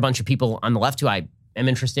out, here are a bunch of people on the left who I am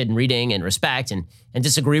interested in reading and respect and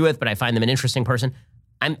disagree with, but I find them an interesting person.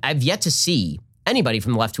 I've yet to see anybody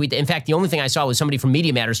from the left tweet. In fact, the only thing I saw was somebody from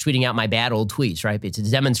Media Matters tweeting out my bad old tweets, right? To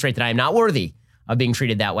demonstrate that I am not worthy of being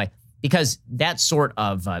treated that way. Because that sort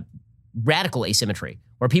of radical asymmetry,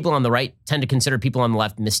 where people on the right tend to consider people on the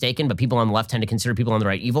left mistaken, but people on the left tend to consider people on the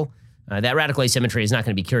right evil, that radical asymmetry is not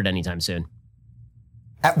going to be cured anytime soon.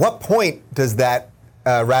 At what point does that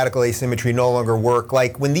radical asymmetry no longer work.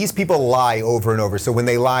 Like when these people lie over and over, so when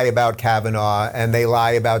they lie about Kavanaugh and they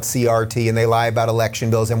lie about CRT and they lie about election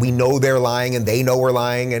bills and we know they're lying and they know we're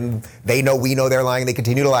lying and they know we know they're lying and they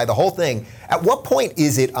continue to lie, the whole thing, at what point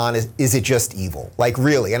is it honest? Is it just evil? Like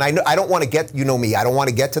really? And I don't want to get, you know me, I don't want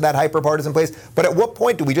to get to that hyper-partisan place, but at what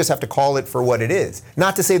point do we just have to call it for what it is?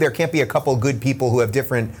 Not to say there can't be a couple good people who have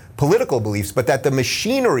different political beliefs, but that the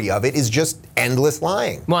machinery of it is just endless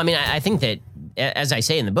lying. Well, I mean, I think that, as I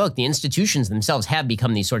say in the book, the institutions themselves have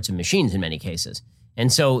become these sorts of machines in many cases.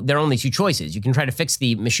 And so there are only two choices. You can try to fix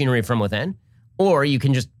the machinery from within, or you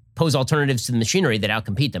can just pose alternatives to the machinery that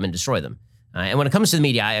outcompete them and destroy them. And when it comes to the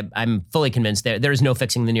media, I'm fully convinced there is no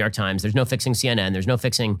fixing the New York Times. There's no fixing CNN. There's no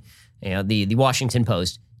fixing the Washington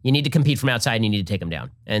Post. You need to compete from outside and you need to take them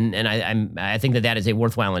down. And I think that is a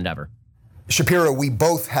worthwhile endeavor. Shapiro, we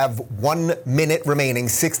both have 1 minute remaining,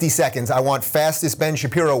 60 seconds. I want fastest Ben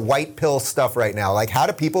Shapiro white pill stuff right now. Like, how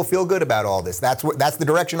do people feel good about all this? That's the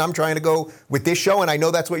direction I'm trying to go with this show, and I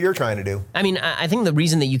know that's what you're trying to do. I mean, I think the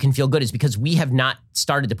reason that you can feel good is because we have not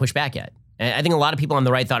started to push back yet. I think a lot of people on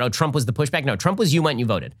the right thought, oh, Trump was the pushback. No, Trump was you went and you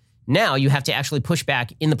voted. Now you have to actually push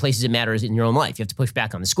back in the places it matters in your own life. You have to push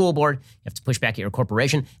back on the school board. You have to push back at your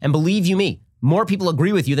corporation. And believe you me, more people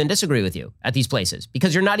agree with you than disagree with you at these places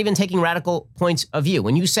because you're not even taking radical points of view.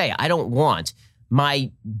 When you say, I don't want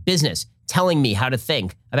my business telling me how to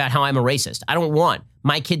think about how I'm a racist. I don't want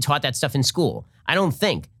my kid taught that stuff in school. I don't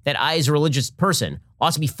think that I, as a religious person,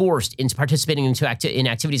 ought to be forced into participating in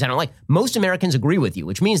activities I don't like. Most Americans agree with you,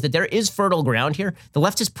 which means that there is fertile ground here. The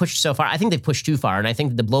left has pushed so far. I think they've pushed too far, and I think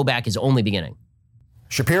that the blowback is only beginning.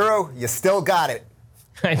 Shapiro, you still got it.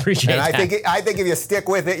 I appreciate that. And I think if you stick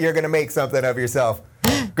with it, you're going to make something of yourself.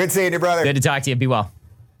 Good seeing you, brother. Good to talk to you. Be well.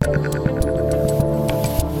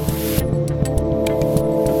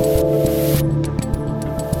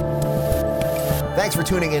 Thanks for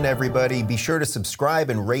tuning in, everybody. Be sure to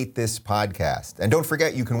subscribe and rate this podcast. And don't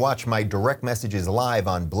forget, you can watch my direct messages live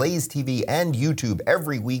on Blaze TV and YouTube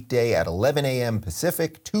every weekday at 11 a.m.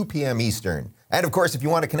 Pacific, 2 p.m. Eastern. And of course, if you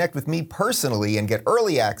want to connect with me personally and get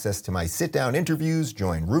early access to my sit-down interviews,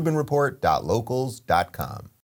 join RubinReport.locals.com.